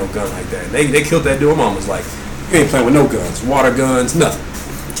nobody got no gun like that. They killed that dude. My mom was like, you ain't playing with no guns, water guns, nothing.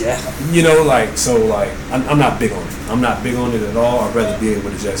 Yeah. I'm not big on it. I'm not big on it at all. I'd rather be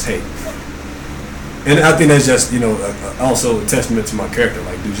able to just, hey. And I think that's just, also a testament to my character.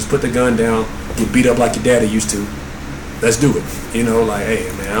 Like, dude, just put the gun down, get beat up like your daddy used to. Let's do it. Like,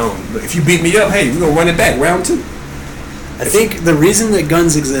 hey, man, if you beat me up, hey, we're going to run it back, round 2. I think the reason that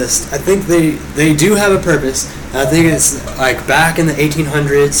guns exist, I think they do have a purpose. I think it's like back in the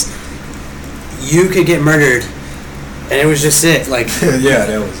 1800s, you could get murdered, and it was just it. Like, yeah,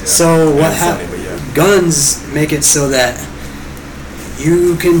 that was. Yeah. So what happened? Yeah. Guns make it so that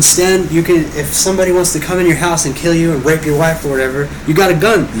you can if somebody wants to come in your house and kill you and rape your wife or whatever, you got a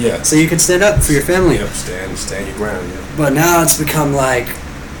gun. Yeah. So you can stand up for your family. Yep, stand your ground. Yeah. But now it's become like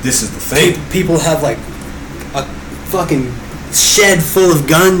this is the thing. People have like a fucking shed full of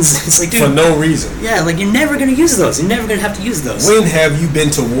guns. It's like, dude, for no reason. Yeah, like you're never gonna use those. You're never gonna have to use those. When have you been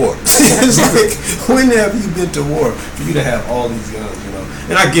to war? It's like, when have you been to war for you to have all these guns? You know,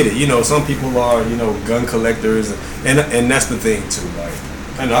 and I get it. You know, some people are gun collectors, and that's the thing too. Like,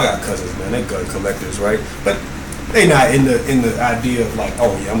 I know I got cousins, man. They gun collectors, right? But they not in the idea of like,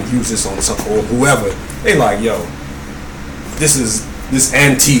 oh yeah, I'm gonna use this on something or whoever. They like, yo, this is this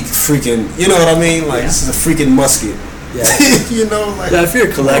antique freaking. You know what I mean? Like, this is a freaking musket. Yeah. Like, yeah, if you're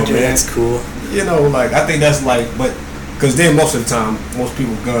a collector, that's cool. Like, I think that's like, but because then most of the time, most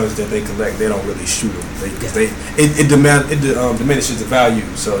people guns that they collect, they don't really shoot them. It diminishes the value.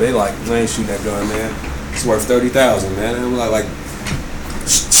 So they like, I ain't shooting that gun, man. It's worth $30,000, man. And I'm like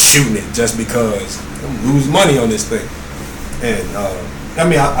shooting it just because I'm lose money on this thing. And I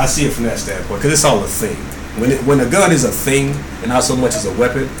mean, I see it from that standpoint because it's all a thing. When a gun is a thing and not so much as a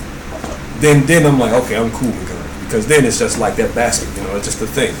weapon, then I'm like, okay, I'm cool with guns. Because then it's just like that basket, it's just a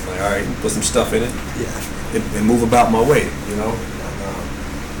thing. Like, all right, put some stuff in it, and move about my way,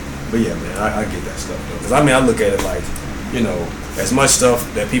 But yeah, man, I get that stuff though. Because I mean, I look at it like, as much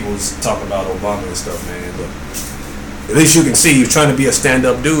stuff that people's talking about Obama and stuff, man. But at least you can see he's trying to be a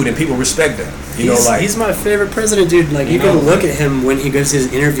stand-up dude, and people respect that. He's my favorite president, dude. Like, you can look at him when he goes to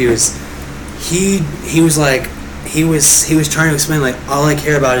his interviews. He was like, he was trying to explain, like, all I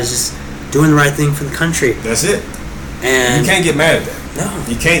care about is just doing the right thing for the country. That's it. And you can't get mad at that. No.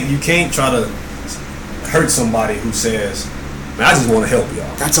 You can't try to hurt somebody who says, man, I just want to help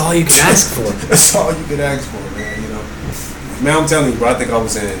y'all. That's all you can ask for. That's all you can ask for, man, Man, I'm telling you, bro, I think I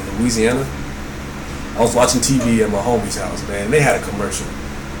was in Louisiana. I was watching TV at my homie's house, man, and they had a commercial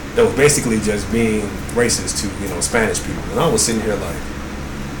that was basically just being racist to, Spanish people. And I was sitting here like,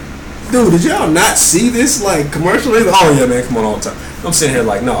 dude, did y'all not see this, like, commercial? Like, oh, yeah, man, come on all the time. I'm sitting here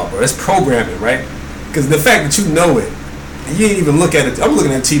like, no, bro, that's programming, right? Because the fact that you know it, and you didn't even look at it. I'm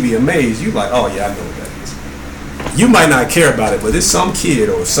looking at TV amazed. You like, oh yeah, I know what that is. You might not care about it, but there's some kid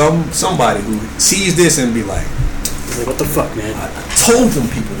or somebody who sees this and be like, what the fuck, man? I told them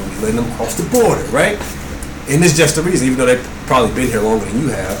people don't be letting them cross the border, right? And it's just the reason, even though they've probably been here longer than you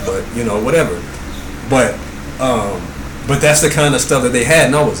have, but whatever. But that's the kind of stuff that they had,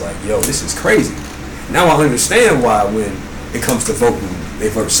 and I was like, yo, this is crazy. Now I understand why when it comes to voting, they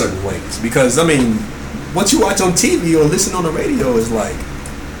vote certain ways. Because I mean, what you watch on TV or listen on the radio is like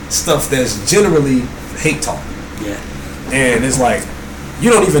stuff that's generally hate talk. Yeah. And it's like,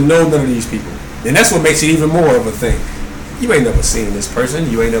 you don't even know none of these people. And that's what makes it even more of a thing. You ain't never seen this person.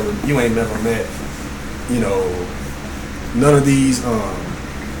 You ain't never met, none of these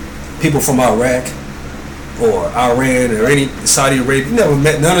people from Iraq or Iran or any Saudi Arabia. You never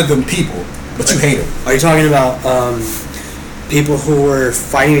met none of them people, but you hate them. Are you talking about people who were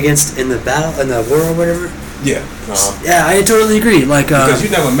fighting against in the war or whatever? Yeah. Yeah, I totally agree. Like, because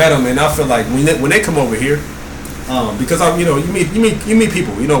you never met them, and I feel like when they come over here, because you meet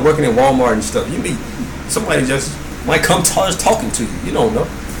people, working in Walmart and stuff. You meet somebody just might come talking to you. You don't know,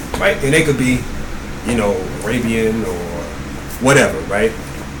 right? And they could be, Arabian or whatever, right?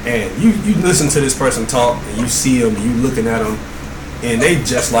 And you listen to this person talk, and you see them, and you looking at them, and they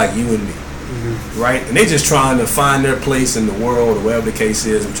just like you and me. Mm-hmm. Right? And they just trying to find their place in the world or whatever the case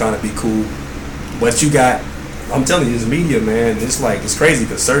is and trying to be cool. But you got, I'm telling you, this media, man, it's crazy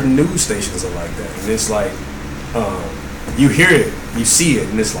because certain news stations are like that. And it's like, you hear it, you see it,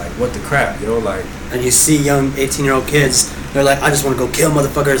 and it's like, what the crap, like. And you see young 18-year-old kids, they're like, I just want to go kill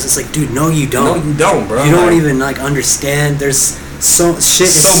motherfuckers. It's like, dude, no, you don't. No, you don't, bro. You don't even, understand. There's so much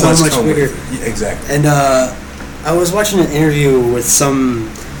bigger. Yeah, exactly. And I was watching an interview with some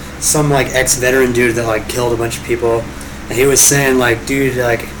ex-veteran dude that killed a bunch of people, and he was saying dude,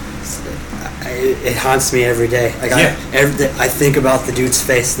 it haunts me every day. I think about the dude's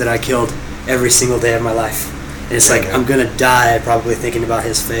face that I killed every single day of my life, and it's man. I'm gonna die probably thinking about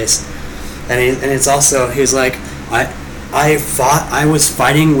his face. And it's also, he was like, I was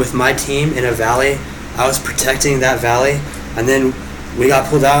fighting with my team in a valley. I was protecting that valley, and then we got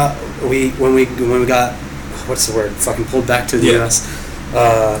pulled out. When we got, what's the word? Fucking pulled back to the U.S.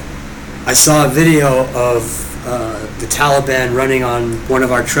 I saw a video of the Taliban running on one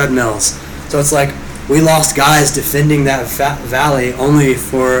of our treadmills. So it's like we lost guys defending that valley only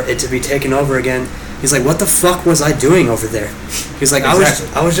for it to be taken over again. He's like, what the fuck was I doing over there? He's like, exactly.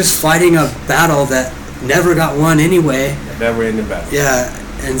 I was just fighting a battle that never got won anyway. Never ended battle. Yeah,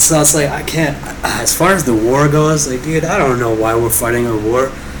 and so it's like, I can't, as far as the war goes, dude, I don't know why we're fighting a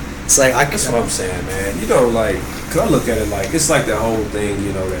war. It's like, that's what I'm saying, man. Cause I look at it it's like the whole thing,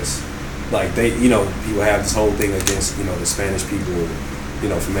 that's like they, people have this whole thing against, the Spanish people,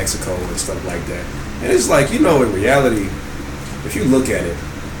 from Mexico and stuff like that. And it's like, in reality, if you look at it,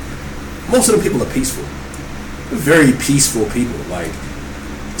 most of the people are peaceful. They're very peaceful people. Like,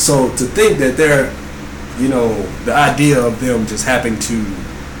 so to think that they're, you know, the idea of them just having to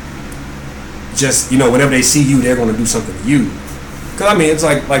just, you know, whenever they see you, they're going to do something to you. Because, I mean, it's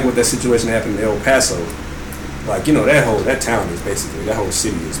like with that situation that happened in El Paso. Like, you know, that town is basically, that whole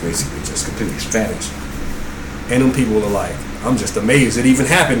city is basically just completely Spanish. And them people are like, I'm just amazed it even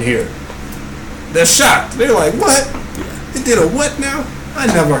happened here. They're shocked. They're like, what? It did a what now? I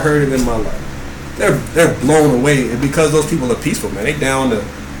never heard it in my life. They're blown away. And because those people are peaceful, man, they down to,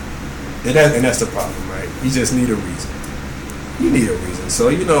 and that's the problem, right? You just need a reason. You need a reason. So,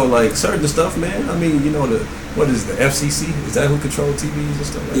 you know, like certain stuff, man, I mean, you know, what is the FCC? Is that who controls TVs and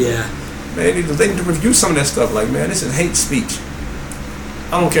stuff like that? Man, they need to review some of that stuff. Like, man, this is hate speech.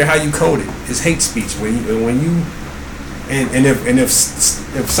 I don't care how you code it. It's hate speech.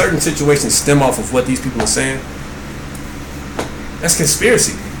 If certain situations stem off of what these people are saying, that's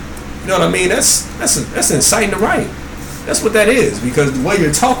conspiracy. You know what I mean? That's inciting the riot. That's what that is, because the way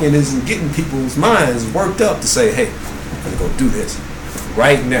you're talking is getting people's minds worked up to say, hey, I'm gonna go do this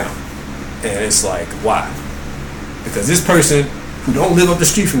right now. And it's like, why? Because this person who don't live up the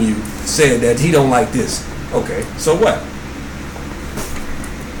street from you said that he don't like this. Okay, so what?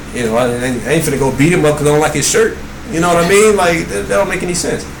 You know, I ain't finna go beat him up because I don't like his shirt. You know what I mean? Like, that don't make any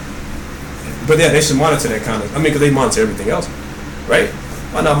sense. But yeah, they should monitor that kind of, I mean, because they monitor everything else, right?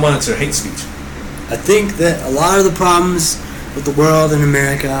 Why not monitor hate speech? I think that a lot of the problems with the world and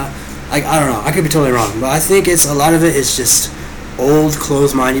America, like, I don't know, I could be totally wrong, but I think a lot of it is just old,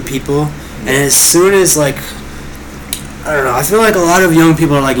 closed-minded people. And as soon as, like, I don't know, I feel like a lot of young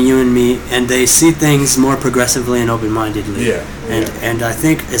people are like you and me, and they see things more progressively and open-mindedly. Yeah. And I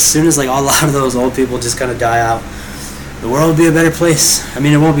think as soon as, like, a lot of those old people just kind of die out, the world will be a better place. I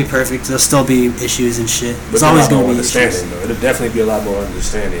mean, it won't be perfect. There'll still be issues and shit. But There's always going to be issues. Though. It'll definitely be a lot more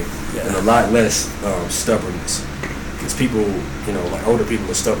understanding and a lot less stubbornness. Because people, you know, like older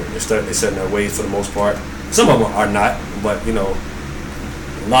people are stubborn. They're set in their ways for the most part. Some of them are not, but, you know,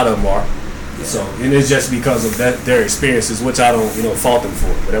 a lot of them are. Yeah. So, and it's just because of their experiences, which I don't, you know, fault them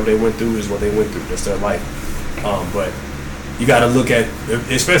for. Whatever they went through is what they went through. That's their life. But you got to look at,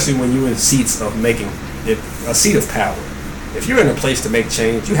 especially when you're in seats of making it a seat of power. If you're in a place to make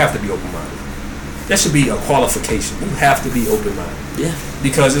change, you have to be open-minded. That should be a qualification. You have to be open-minded. Yeah.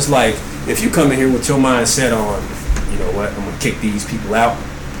 Because it's like, if you come in here with your mind set on, you know what, I'm going to kick these people out,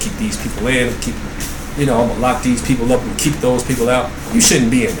 keep these people in, I'm going to lock these people up and keep those people out, you shouldn't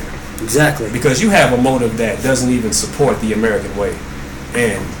be in there. Exactly. Because you have a motive that doesn't even support the American way.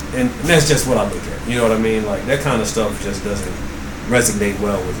 And that's just what I look at. You know what I mean? Like, that kind of stuff just doesn't resonate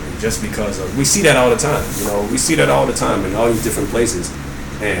well with me, just because of, we see that all the time. You know, we see that all the time in all these different places.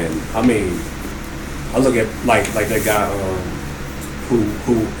 And I mean, I look at like that guy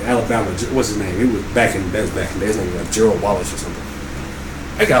who Alabama, what's his name? He was back in the day. His name was like Gerald Wallace or something.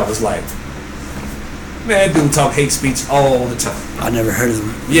 That guy was like, man, that dude talk hate speech all the time. I never heard of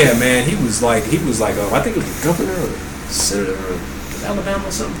him. Yeah, man, he was like I think it was the governor or senator of Alabama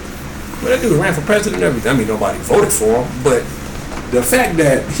or something. But that dude ran for president and everything. I mean, nobody voted for him, but the fact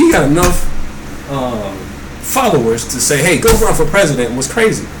that he got enough followers to say, "Hey, go run for president," was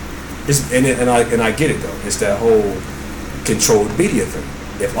crazy. And I get it though. It's that whole controlled media thing.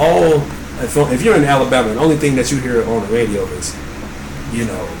 If you're in Alabama, the only thing that you hear on the radio is, you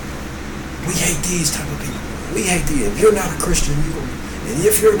know, we hate these type of people. We hate these. If you're not a Christian, and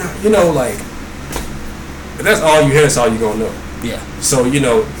if you're not, you know, like, if that's all you hear, that's all you're gonna know. Yeah. So, you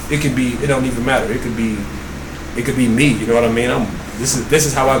know, it don't even matter. It could be me. You know what I mean? This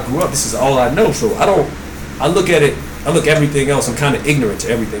is how I grew up. This is all I know. So I look at everything else. I'm kind of ignorant to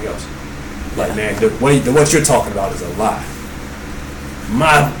everything else. Like, man, what you're talking about is a lie.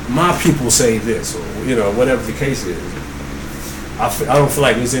 My people say this, or, you know, whatever the case is. I don't feel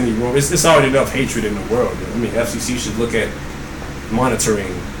like there's any room. It's already enough hatred in the world. I mean, FCC should look at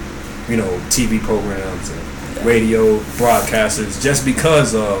monitoring, you know, TV programs and radio broadcasters, just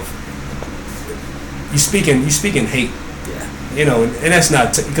because of you speaking hate. Yeah. You know, and that's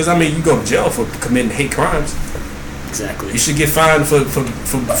not because I mean, you go to jail for committing hate crimes. Exactly. You should get fined for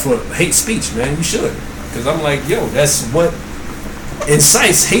hate speech, man. You should, because I'm like, yo, that's what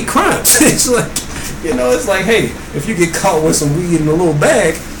incites hate crimes. It's like, you know, it's like, hey, if you get caught with some weed in a little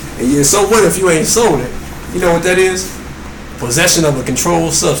bag, and so what if you ain't sold it? You know what that is? Possession of a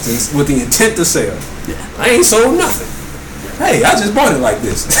controlled substance with the intent to sell. Yeah. I ain't sold nothing. Hey, I just bought it like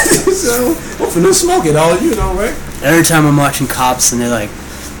this. So, I'm finna smoke it all, you know, right? Every time I'm watching Cops and they're like,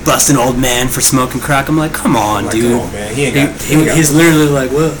 bust an old man for smoking crack, I'm like, come on, dude. Come on, man. He's literally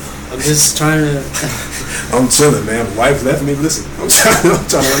like, what? I'm just trying to... I'm chilling, man. My wife left me. Listen, I'm trying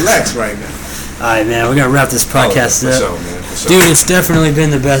to relax right now. Alright, man, we're gonna wrap this podcast up. Sure, man, for sure. Dude, it's definitely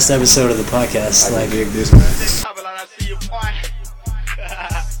been the best episode of the podcast. I can dig this, man.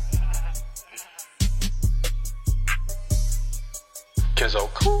 Kenzo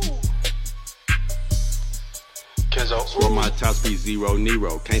cool. Kenzo for my top speed 0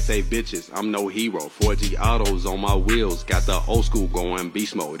 Nero. Can't say bitches, I'm no hero. 4G autos on my wheels. Got the old school going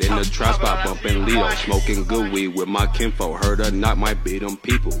beast mode. In the trap spot bumping Leo. Smoking good weed with my kinfo. Heard a knock might beat them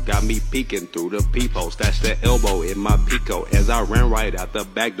people. Got me peeking through the peephole. Stashed the elbow in my pico. As I ran right out the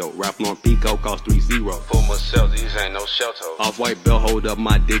back door. Rap on Pico cost 3-0. For myself, these ain't no shelter. Off-white belt hold up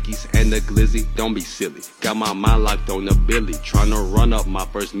my dickies and the glizzy. Don't be silly. Got my mind locked on the Billy. Tryna run up my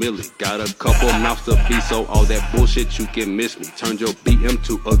first milli. Got a couple mouths to feed, so all that bullshit you can miss me. Turned your BM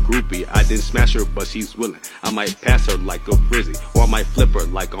to a groupie. I didn't smash her, but she's willing. I might pass her like a frizzy, or I might flip her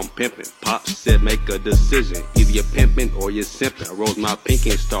like I'm pimping. Pop said make a decision. Either you're pimping or you're simping. I rose my pink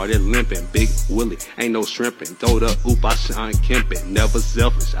and started limping. Big Willie, ain't no shrimping. Throw the oop, I shine Kempin. Never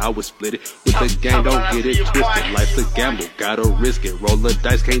selfish, I would split it with the gang. Don't get it twisted. Life's a gamble, gotta risk it. Roll the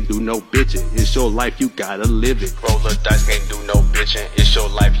dice, can't do no bitching. It's your life, you gotta live it. Roll the dice, can't do no bitching. It's your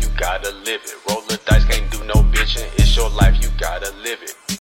life, you gotta live it. Roll the dice, can't do no bitching. It's your life, you gotta live it.